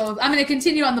also going to go I'm going to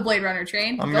continue on the Blade Runner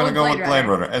train. I'm going to go with Blade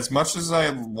Runner. As much as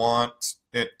I want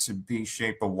it to be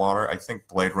Shape of Water, I think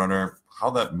Blade Runner, how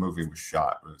that movie was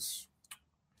shot was...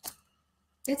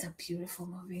 It's a beautiful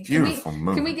movie. Movie.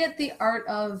 Can we get The Art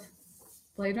of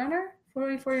Blade Runner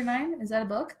 4049? Is that a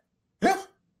book? Yeah.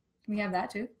 Can we have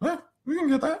that too? Yeah, we can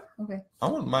get that. Okay. I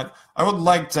wouldn't mind. I would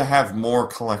like to have more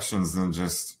collections than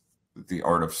just The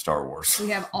Art of Star Wars. We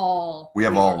have all. We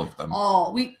have all of them.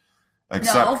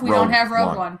 Except we don't have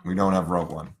Rogue One. We don't have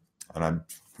Rogue One. And I'm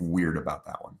weird about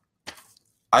that one.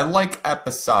 I like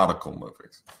episodical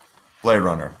movies. Blade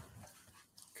Runner.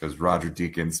 Because Roger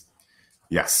Deakins...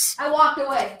 Yes. I walked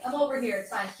away. I'm over here. It's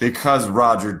fine. Because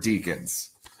Roger Deakins.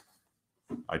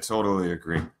 I totally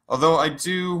agree. Although I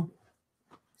do...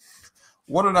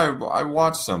 What did I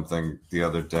watched something the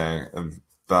other day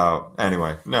about...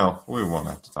 Anyway, no, we won't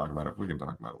have to talk about it. We can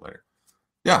talk about it later.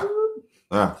 Yeah.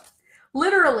 Yeah.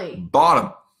 Literally.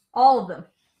 Bottom. All of them.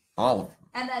 All of them.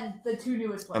 And then the two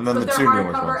newest ones. And then the two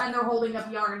newest ones. And they're holding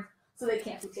up yarn so they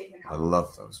can't be taken out. I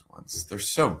love those ones. They're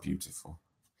so beautiful.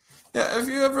 Yeah, if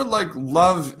you ever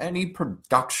love any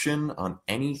production on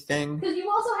anything. Because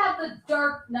you also have the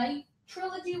Dark Knight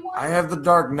trilogy one. I have the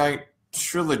Dark Knight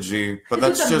trilogy, but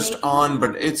that's just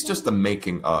but it's just the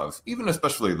making of. Even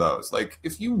especially those.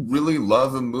 If you really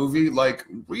love a movie,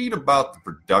 read about the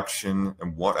production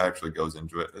and what actually goes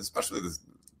into it, especially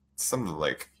some of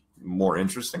the more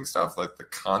interesting stuff, like the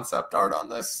concept art on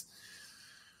this.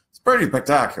 It's pretty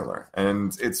spectacular,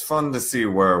 and it's fun to see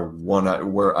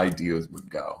where ideas would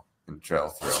go. Trail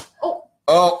through.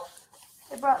 Oh!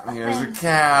 I brought a Here's thing. a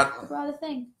cat. I brought a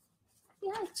thing.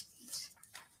 Yeah.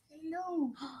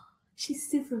 Hello.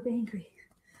 She's super angry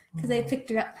because I picked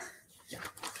her up. Yeah.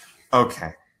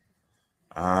 Okay.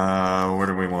 Where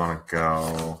do we want to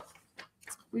go?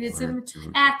 We did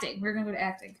acting. We're gonna go to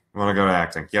acting. We want to go to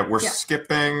acting. Yeah, we're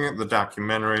skipping the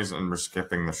documentaries and we're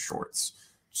skipping the shorts.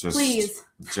 Please.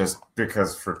 Just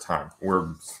because for time,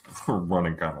 we're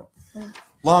running kind of.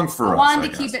 Long for us. I wanted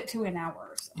to keep it to an hour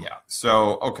or so. Yeah.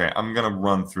 So, okay, I'm going to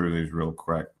run through these real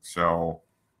quick. So,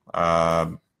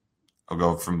 I'll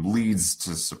go from leads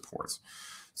to supports.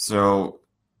 So,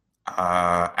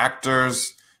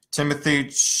 actors, Timothy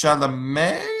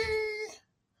Chalamet,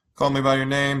 Call Me By Your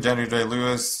Name, Daniel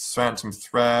Day-Lewis, Phantom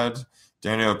Thread,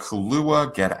 Daniel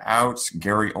Kaluuya, Get Out,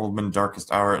 Gary Oldman,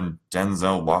 Darkest Hour, and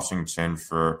Denzel Washington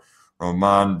for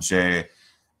Roman J.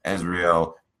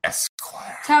 Ezreal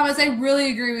Esquire. Thomas, I really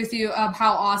agree with you of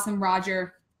how awesome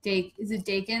Roger is it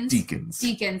Deakins?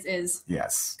 Deakins is.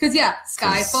 Yes. Because,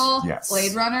 Skyfall, yes.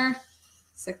 Blade Runner.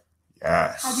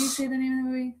 Yes. How do you say the name of the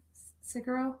movie?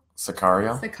 Sicario?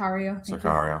 Sicario.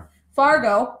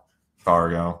 Fargo.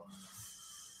 Fargo.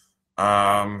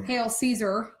 Hail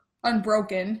Caesar.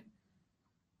 Unbroken.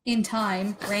 In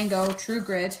Time. Rango. True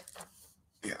Grit.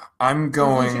 Yeah. I'm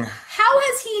going... How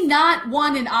has he not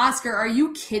won an Oscar? Are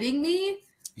you kidding me?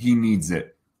 He needs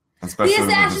it. Especially the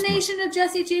assassination of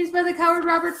Jesse James by the coward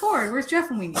Robert Ford. Where's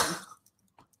Jeff when we need him?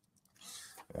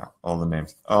 Yeah, all the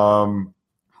names. No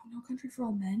Country for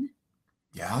Old Men?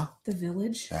 Yeah. The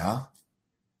Village? Yeah.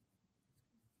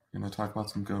 We're going to talk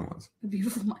about some good ones. The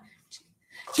Beautiful Mind.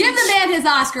 Give the man his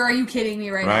Oscar. Are you kidding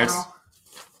me right now?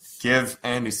 Give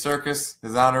Andy Serkis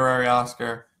his honorary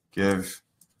Oscar. Give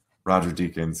Roger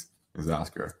Deakins his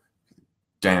Oscar.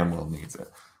 Damn well needs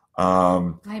it.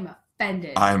 I'm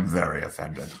offended. I'm very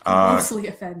offended. Mostly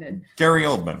offended. Gary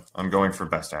Oldman. I'm going for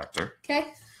Best Actor.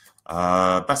 Okay.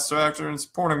 Best Actor in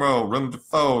Supporting Role. Willem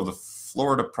Dafoe, The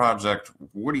Florida Project.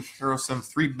 Woody Harrelson,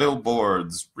 3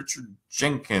 Billboards. Richard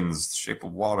Jenkins, Shape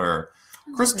of Water.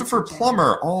 Christopher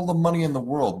Plummer, All the Money in the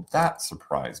World. That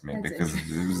surprised me because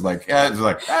it was like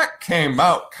that came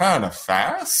out kind of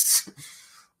fast.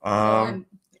 I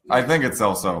think it's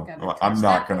also. I'm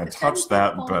not going to touch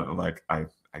that, but like I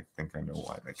think I know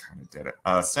why they kind of did it.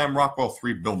 Sam Rockwell,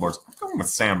 3 Billboards. I'm going with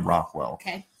Sam Rockwell.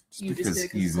 Okay, you just did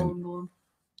it because Golden Globe.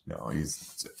 No,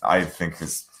 I think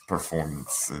his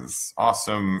performance is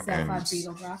awesome, and he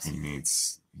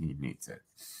needs it.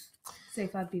 Say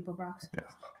 5 people rocks. Yeah.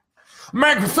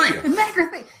 Magrathea.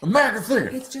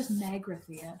 It's just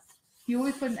Magrathea. You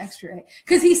always put an extra A.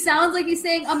 Because he sounds like he's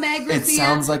saying a Magrathea. It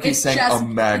sounds like he's saying a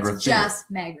Magrathea. It's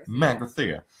just Magrathea.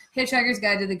 Magrathea. Hitchhiker's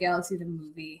Guide to the Galaxy, the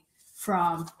movie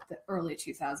from the early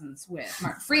 2000s with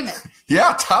Martin Freeman.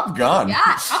 Yeah, Top Gun.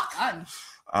 Yeah, Top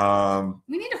Gun.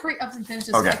 We need to hurry up and finish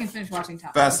this so I can finish watching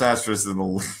Top Gun. Best actress in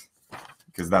the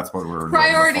because that's what we're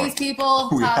priorities, people.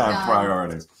 We have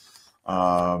priorities.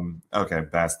 Okay,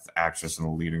 Best Actress in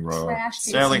the Leading Role.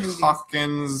 Sally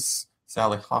Hawkins,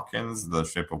 The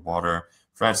Shape of Water.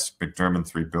 Frances McDormand,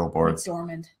 3 Billboards.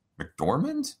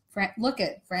 McDormand? Look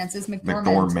at Frances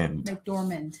McDormand. Which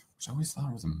I always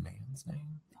thought it was a man's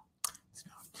name. No, it's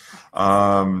not.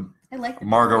 I like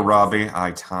Margot Robbie,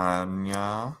 I,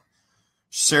 Tanya.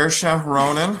 Saoirse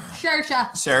Ronan.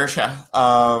 Saoirse.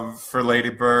 For Lady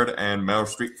Bird, and Meryl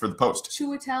Streep for The Post.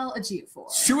 Chiwetel Ejiofor.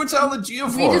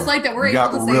 We just like that we're able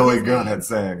to say got really good at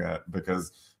saying that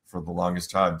because for the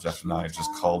longest time, Jeff and I just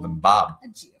called him Bob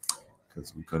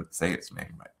because we couldn't say his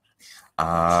name right.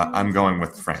 I'm going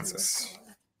with Frances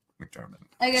McDormand.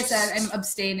 Like I said, I'm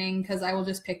abstaining because I will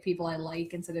just pick people I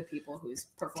like instead of people whose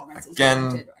performances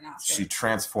again. She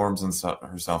transforms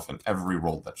herself in every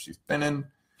role that she's been in.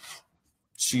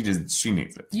 She needs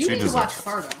it. You need to watch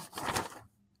Fargo.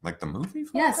 Like the movie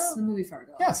Fargo? Yes, the movie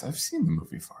Fargo. Yes, I've seen the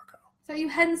movie Fargo. So you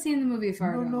hadn't seen the movie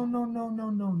Fargo? No,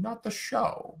 not the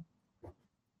show. I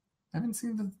haven't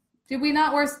seen the... Did we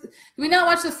not watch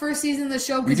the first season of the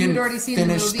show because you'd already seen the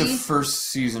movie? We didn't finish the first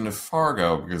season of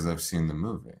Fargo because I've seen the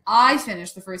movie. I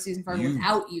finished the first season of Fargo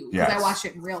without you because I watched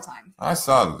it in real time. I've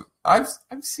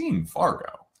seen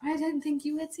Fargo. I didn't think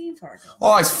you had seen Fargo. Oh,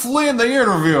 I was fleeing the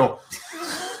interview.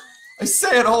 I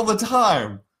say it all the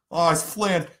time. Oh, I was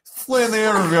fleeing the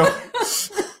interview.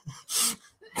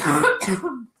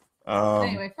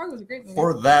 Anyway, Fargo's a great movie.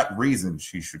 For that reason,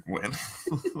 she should win.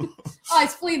 I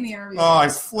was fleeing the interview. I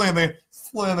was fleeing the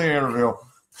interview.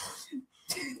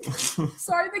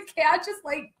 Sorry, the cat just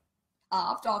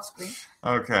hopped off screen.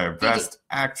 Okay, Best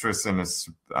Actress in a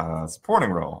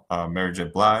Supporting Role. Mary J.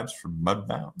 Blige for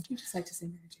Mudbound. You just like to say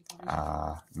Mary J.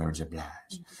 Blige. Mary J.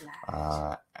 Blige.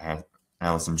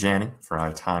 Allison Janney for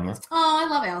I, Tanya. Oh, I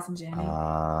love Allison Janney.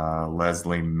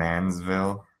 Leslie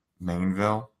Mainville.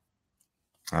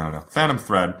 I don't know. Phantom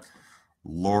Thread.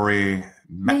 Laurie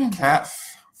Metcalf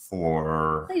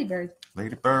for Lady Bird.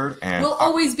 And will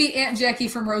always be Aunt Jackie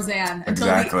from Roseanne until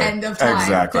the end of time.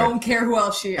 Exactly. Don't care who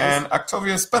else she is. And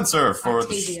Octavia Spencer for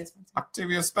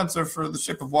The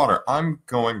Shape of Water. I'm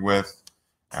going with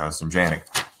Allison Janney.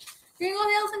 You're going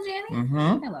with Allison Janney? Mm-hmm.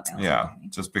 I love Allison Janney.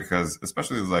 Just because,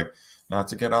 especially not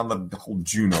to get on the whole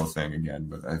Juno thing again,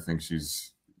 but I think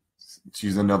she's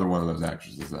another one of those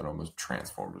actresses that almost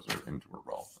transforms her into her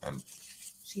role, and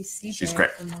she's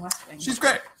great from The West Wing. She's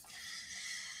great.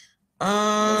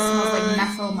 smells like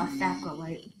methyl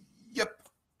methacrylate. Yep.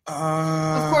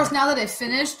 Of course, now that I've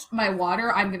finished my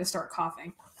water, I'm gonna start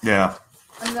coughing. Yeah.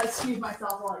 I'm gonna excuse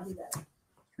myself while I do that.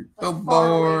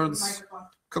 Billboards,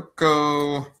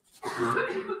 cocoa.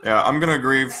 Yeah, I'm gonna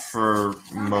agree for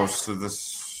most of this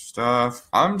stuff.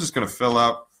 I'm just gonna fill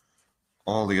out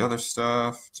all the other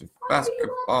stuff. To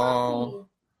basketball.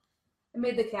 I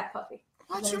made the cat puppy.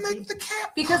 Why'd you make the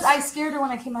cat? Because I scared her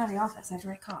when I came out of the office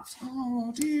after I coughed.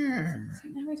 Oh dear.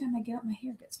 Every time I get up, my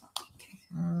hair gets puffy. Okay.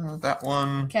 That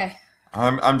one. Okay.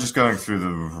 I'm just going through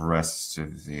the rest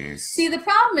of these. See, the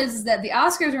problem is that the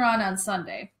Oscars are on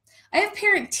Sunday. I have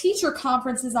parent-teacher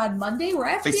conferences on Monday where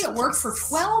I have to be at work for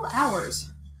 12 hours.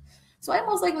 So I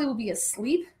most likely will be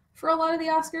asleep for a lot of the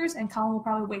Oscars, and Colin will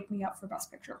probably wake me up for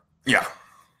Best Picture. Yeah.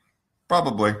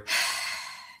 Probably.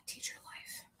 Teacher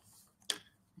life.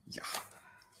 Yeah.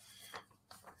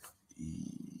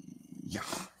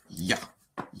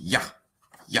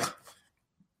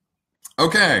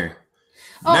 Okay.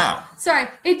 Oh, now. Sorry.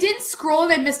 It didn't scroll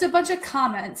and I missed a bunch of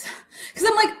comments. Because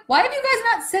I'm like, why have you guys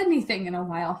not said anything in a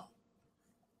while?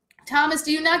 Thomas,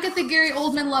 do you not get the Gary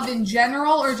Oldman love in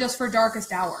general or just for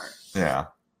Darkest Hour? Yeah.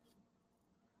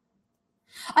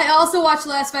 I also watched the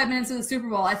last 5 minutes of the Super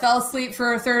Bowl. I fell asleep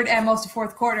for a third and most of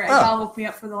fourth quarter. And Colin woke me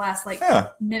up for the last minute and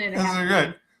a half. That's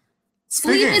good.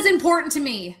 Sleep is important to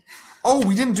me. Oh,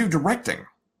 we didn't do directing.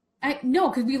 No,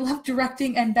 because we love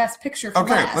directing and Best Picture for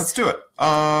last. Let's do it.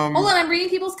 Hold on, I'm reading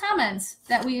people's comments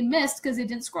that we missed because it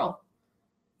didn't scroll.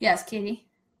 Yes, Katie.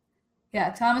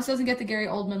 Yeah, Thomas doesn't get the Gary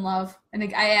Oldman love. And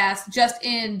I asked, just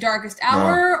in Darkest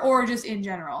Hour or just in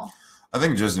general? I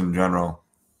think just in general.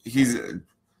 He's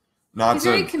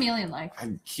very chameleon-like.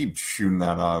 I keep shooting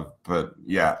that off, but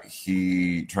yeah,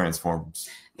 he transforms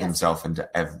himself into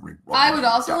everyone. I would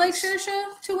also like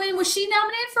Saoirse to win. Was she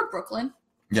nominated for Brooklyn?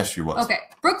 Yes, she was. Okay.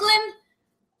 Brooklyn,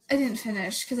 I didn't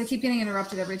finish because I keep getting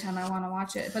interrupted every time I want to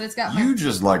watch it. But it's got You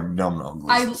just like Donald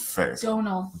Gleason's face.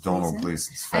 Donald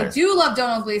Gleason's face. I do love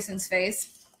Donald Gleason's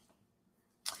face.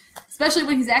 Especially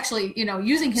when he's actually,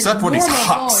 using his Except when he's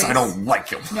hot, voice. I don't like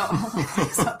him. No,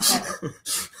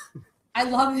 I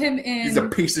love him in... He's a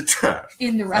piece of trash.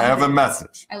 In The Revenant. I have a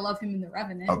message. I love him in The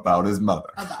Revenant. About his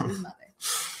mother.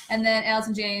 And then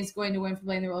Allison Janney is going to win for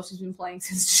playing the role she's been playing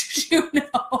since Juno.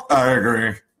 I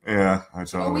agree. Yeah, I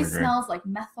totally always agree. Smells like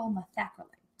methyl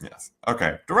methacrylate. Yes.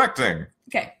 Okay, directing.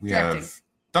 Okay, we have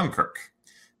Dunkirk,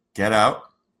 Get Out,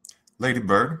 Lady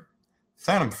Bird,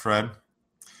 Phantom Thread.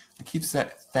 I keep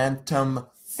saying Phantom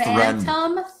Thread.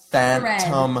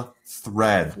 Phantom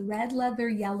Thread. Red leather,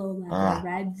 yellow leather.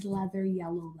 Red leather,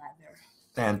 yellow leather.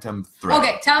 Phantom Thread.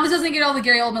 Okay, Thomas doesn't get all the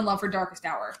Gary Oldman love for Darkest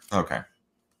Hour. Okay.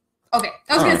 I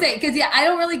was going to say, because I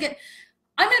don't really get...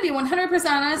 I'm going to be 100%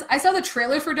 honest. I saw the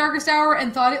trailer for Darkest Hour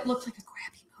and thought it looked like a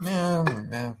crappy movie.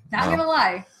 Yeah. Not going to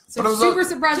lie. So I'm super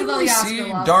surprised with all the Oscar love. Did we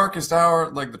see love. Darkest Hour,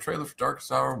 like the trailer for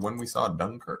Darkest Hour, when we saw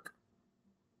Dunkirk?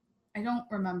 I don't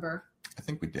remember. I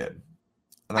think we did.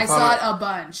 And I saw it a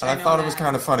bunch. And I thought it was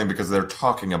kind of funny because they're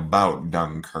talking about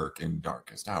Dunkirk in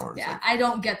Darkest Hour. Yeah, I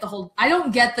don't get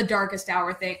the Darkest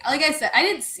Hour thing. Like I said, I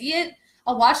didn't see it.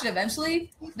 I'll watch it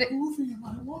eventually. What movie am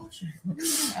I watching?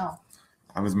 Oh.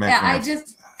 I was making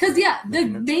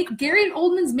Gary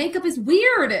Oldman's makeup is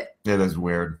weird. It is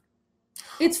weird.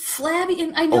 It's flabby,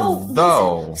 and I know.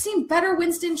 I've seen better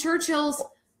Winston Churchills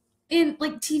in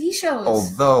TV shows.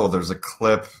 Although there's a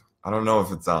clip, I don't know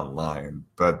if it's online,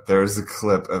 but there's a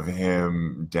clip of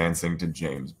him dancing to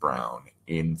James Brown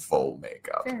in full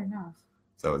makeup. Fair enough.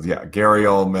 So Gary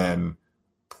Oldman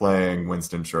playing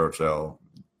Winston Churchill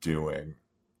doing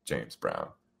James Brown.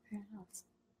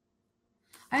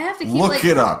 I have to keep look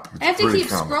it up. I have to keep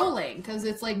scrolling because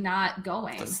it's not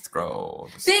going. Just scroll.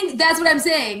 That's what I'm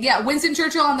saying. Yeah, Winston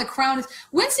Churchill on The Crown is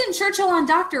Winston Churchill on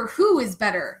Doctor Who is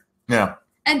better. Yeah.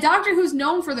 And Doctor Who's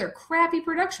known for their crappy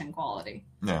production quality.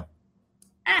 Yeah.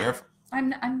 Careful.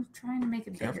 I'm trying to make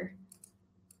it bigger.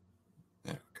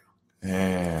 There we go.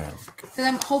 Yeah. Because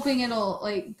I'm hoping it'll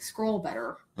scroll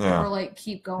better. Yeah. Or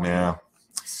keep going. Yeah.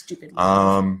 Stupid.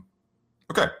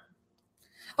 Okay.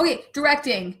 Okay,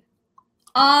 directing.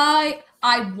 I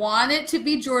want it to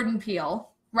be Jordan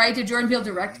Peele, right? Did Jordan Peele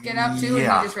direct Get Out too, or did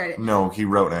he just write it? No, he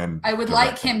wrote and I would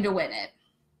like him to win it.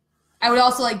 I would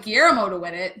also like Guillermo to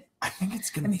win it. I think it's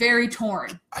gonna be very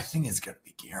torn. I think it's gonna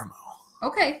be Guillermo.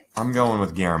 Okay. I'm going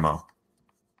with Guillermo.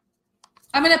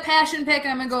 I'm gonna passion pick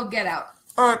and I'm gonna go Get Out.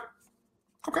 All right.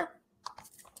 Okay.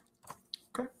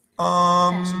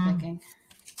 Passion picking.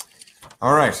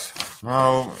 All right.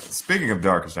 Now, speaking of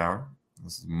Darkest Hour,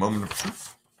 this is a moment of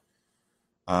truth.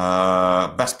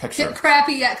 Best Picture.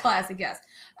 Crappy yet classic, yes.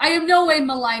 I am no way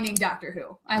maligning Doctor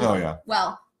Who.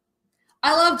 Well,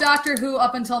 I love Doctor Who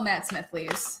up until Matt Smith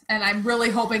leaves. And I'm really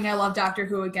hoping I love Doctor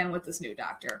Who again with this new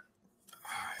Doctor.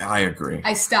 I agree.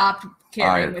 I stopped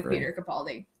caring with Peter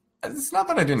Capaldi. It's not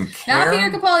that I didn't care. Not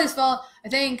Peter Capaldi's fault. I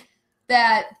think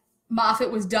that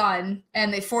Moffat was done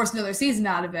and they forced another season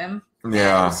out of him.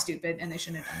 Yeah. It was stupid and they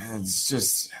shouldn't have done it. It's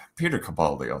just Peter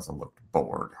Capaldi also looked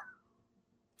bored.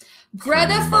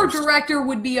 Greta for director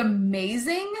would be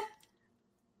amazing.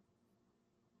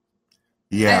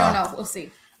 Yeah. I don't know. We'll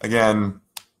see. Again.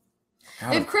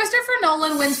 If Christopher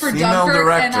Nolan wins for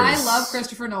Dunkirk and I love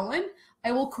Christopher Nolan,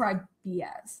 I will cry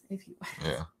BS if you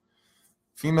win. Yeah.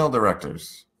 Female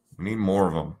directors. We need more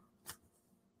of them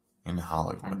in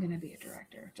Hollywood. I'm going to be a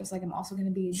director, just like I'm also going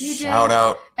to be a DJ Shout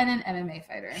out. And an MMA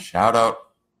fighter. Shout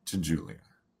out to Julia.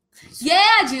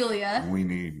 Yeah, Julia. We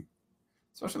need,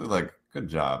 especially like, good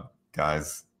job,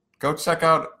 guys. Go check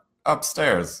out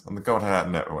Upstairs on the Goat Hat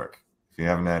Network if you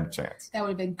haven't had a chance. That would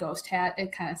have been Ghost Hat.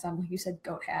 It kind of sounded like you said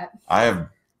Goat Hat. I have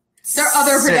there are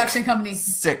other production companies.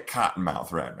 Sick cotton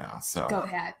mouth right now. So Goat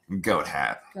Hat. Goat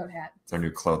Hat. Goat Hat. It's our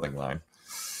new clothing line.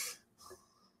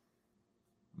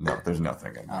 No, there's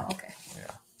nothing in there. Oh, okay.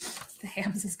 Yeah. The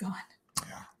hams is gone.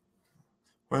 Yeah.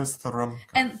 Where's the rum?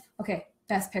 And okay,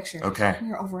 best picture. Okay.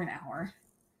 We're over an hour.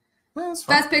 That's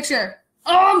fine. Best picture.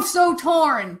 Oh, I'm so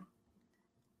torn.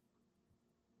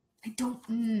 I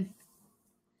don't.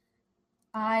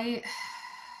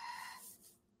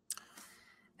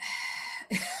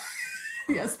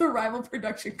 Yes, the rival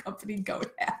production company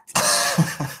Goat Hat.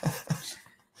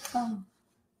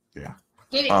 Yeah.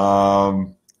 Get it.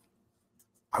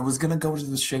 I was gonna go to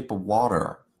The Shape of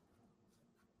Water,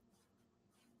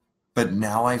 but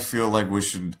now I feel like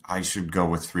I should go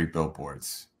with Three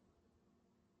Billboards.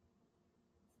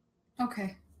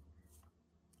 Okay.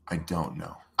 I don't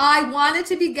know. I want it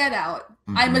to be Get Out.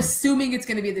 Mm-hmm. I'm assuming it's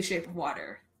going to be The Shape of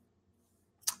Water.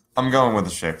 I'm going with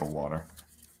The Shape of Water.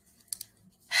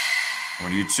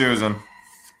 What are you choosing?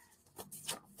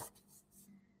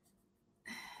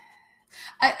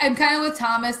 I'm kind of with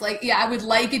Thomas. Like, yeah, I would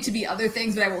like it to be other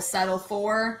things, but I will settle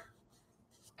for.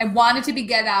 I want it to be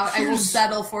Get Out. I will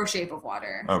settle for Shape of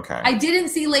Water. Okay. I didn't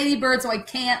see Lady Bird, so I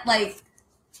can't, like,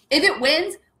 if it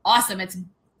wins, awesome.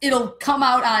 It'll come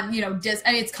out on, disc.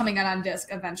 I mean, it's coming out on disc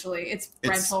eventually. It's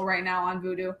rental right now on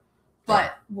Vudu,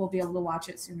 but we'll be able to watch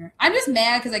it sooner. I'm just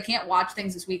mad because I can't watch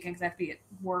things this weekend because I have to be at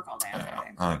work all day on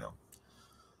Friday. I know.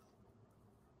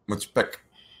 What's your pick?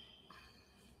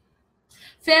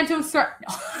 Phantom Thread.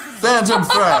 No. Phantom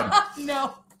Thread.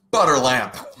 No. Butter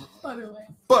Lamp.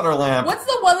 Butter Lamp. What's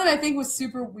the one that I think was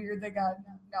super weird that got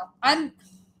no?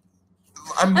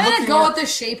 I'm gonna go with The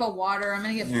Shape of Water. I'm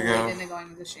gonna get bullied into going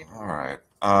with The Shape of Water. All right.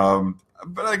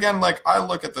 But again, like I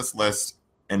look at this list,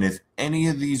 and if any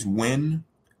of these win,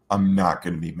 I'm not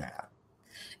gonna be mad.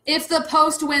 If The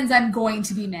Post wins, I'm going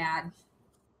to be mad.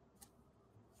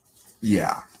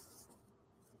 Yeah.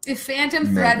 If Phantom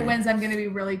Thread wins, I'm gonna be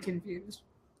really confused.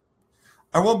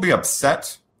 I won't be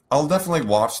upset. I'll definitely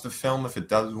watch the film if it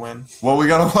does win. Well, we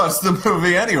gotta watch the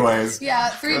movie anyways. Yeah,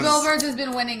 Three Billboards has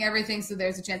been winning everything, so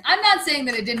there's a chance. I'm not saying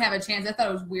that it didn't have a chance. I thought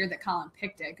it was weird that Colin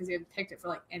picked it because he hadn't picked it for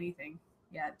like anything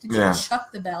yet. Did you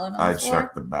chuck the ballot on the floor? I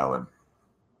chucked the ballot.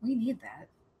 We need that.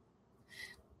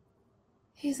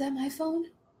 Hey, is that my phone?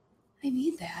 I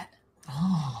need that.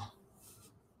 Oh.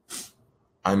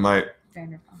 I might.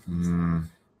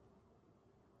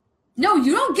 No,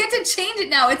 you don't get to change it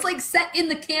now. It's like set in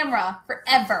the camera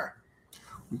forever.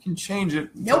 We can change it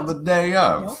until the day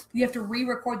of. Nope. You have to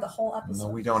re-record the whole episode. No,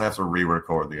 we don't have to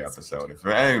re-record the episode.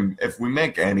 If we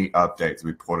make any updates,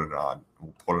 we put it on.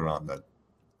 We'll put it on the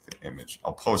image.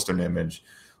 I'll post an image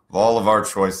of all of our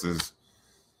choices.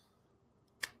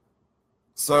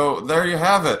 So there you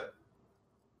have it.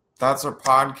 That's our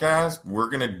podcast. We're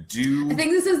going to do... I think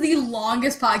this is the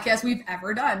longest podcast we've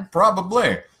ever done.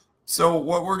 Probably. So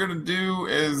what we're going to do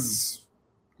is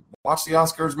watch the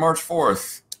Oscars March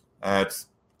 4th at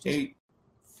 8.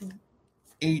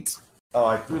 Oh,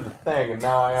 I threw the thing, and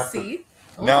now I have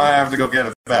I have to go get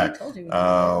it back.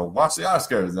 Watch the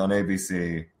Oscars on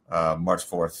ABC March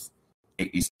 4th, 8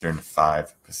 Eastern,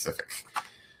 5 Pacific.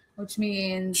 Which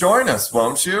means... Join us,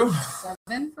 won't you?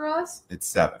 7 for us? It's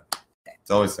 7. Okay. It's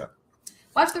always 7.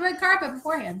 Watch the red carpet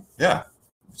beforehand. Yeah.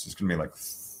 It's just going to be like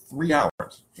 3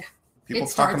 hours. Yeah. People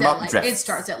talking about dress. It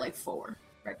starts at like 4.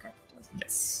 Red carpet does.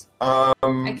 Yes. I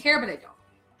care, but I don't.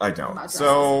 I don't.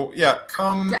 So, yeah,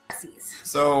 come. Dressies.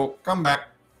 So, come back.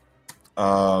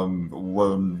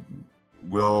 We'll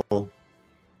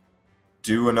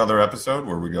do another episode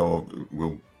where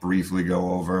we'll briefly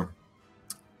go over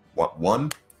what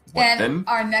then.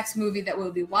 Our next movie that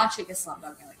we'll be watching is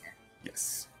Slumdog Millionaire.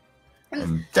 Yes.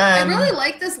 And then I really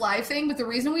like this live thing, but the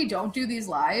reason we don't do these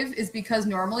live is because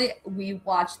normally we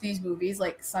watch these movies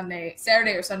like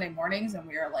Saturday or Sunday mornings, and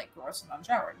we are like gross and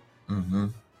unshowered. Mm-hmm.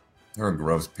 You're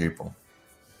gross people.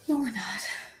 No, we're not.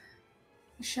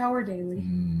 We shower daily.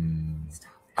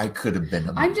 Stop it. I could have been.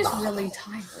 I'm just really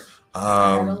tired.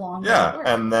 I had a long day at work.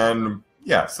 And then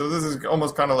so this is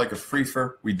almost kind of like a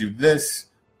free-for. We do this.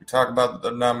 We talk about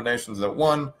the nominations that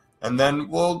won, and then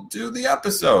we'll do the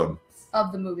episode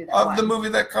of the movie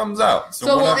that comes out.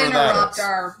 So we'll interrupt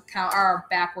our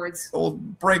backwards. We'll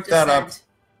break that up,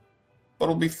 but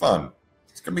it'll be fun.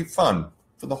 It's gonna be fun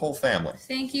for the whole family.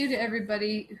 Thank you to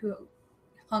everybody who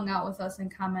hung out with us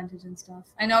and commented and stuff.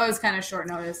 I know it was kind of short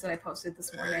notice that I posted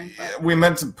this morning. But we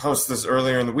meant to post this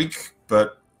earlier in the week,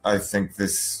 but I think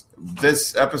this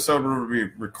episode will be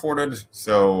recorded.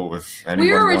 So if anyone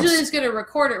we were originally just going to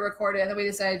record it, and then we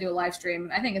decided to do a live stream.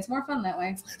 And I think it's more fun that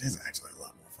way. It is actually a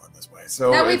lot more fun this way.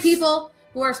 So that way, people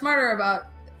who are smarter about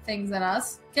things than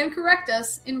us can correct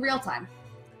us in real time.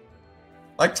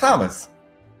 Like Thomas.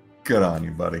 Good on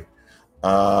you, buddy.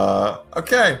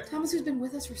 Okay. Thomas, who's been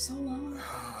with us for so long.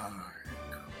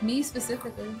 Me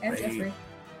specifically, and Jeffrey.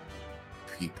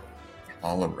 People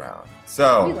all around.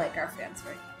 So we like our fans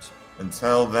very much.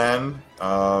 Until then,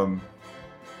 love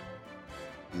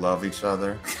each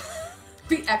other.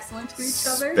 Be excellent to each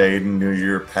other. Spay and neuter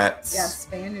your pets. Yes,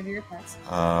 spay and neuter your pets.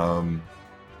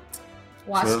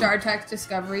 Watch Star Trek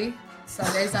Discovery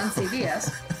Sundays on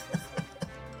CBS.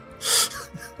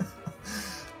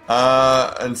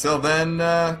 Until then,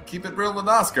 keep it real with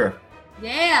Oscar.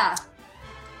 Yeah.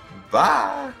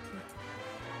 Bye.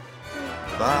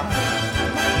 Bye.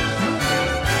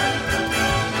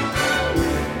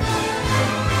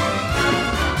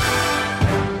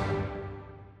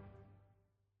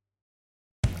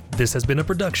 This has been a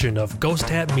production of Ghost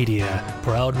Hat Media,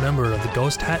 proud member of the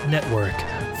Ghost Hat Network.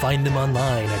 Find them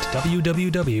online at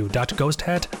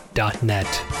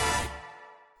www.ghosthat.net.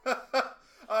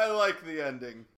 I like the ending.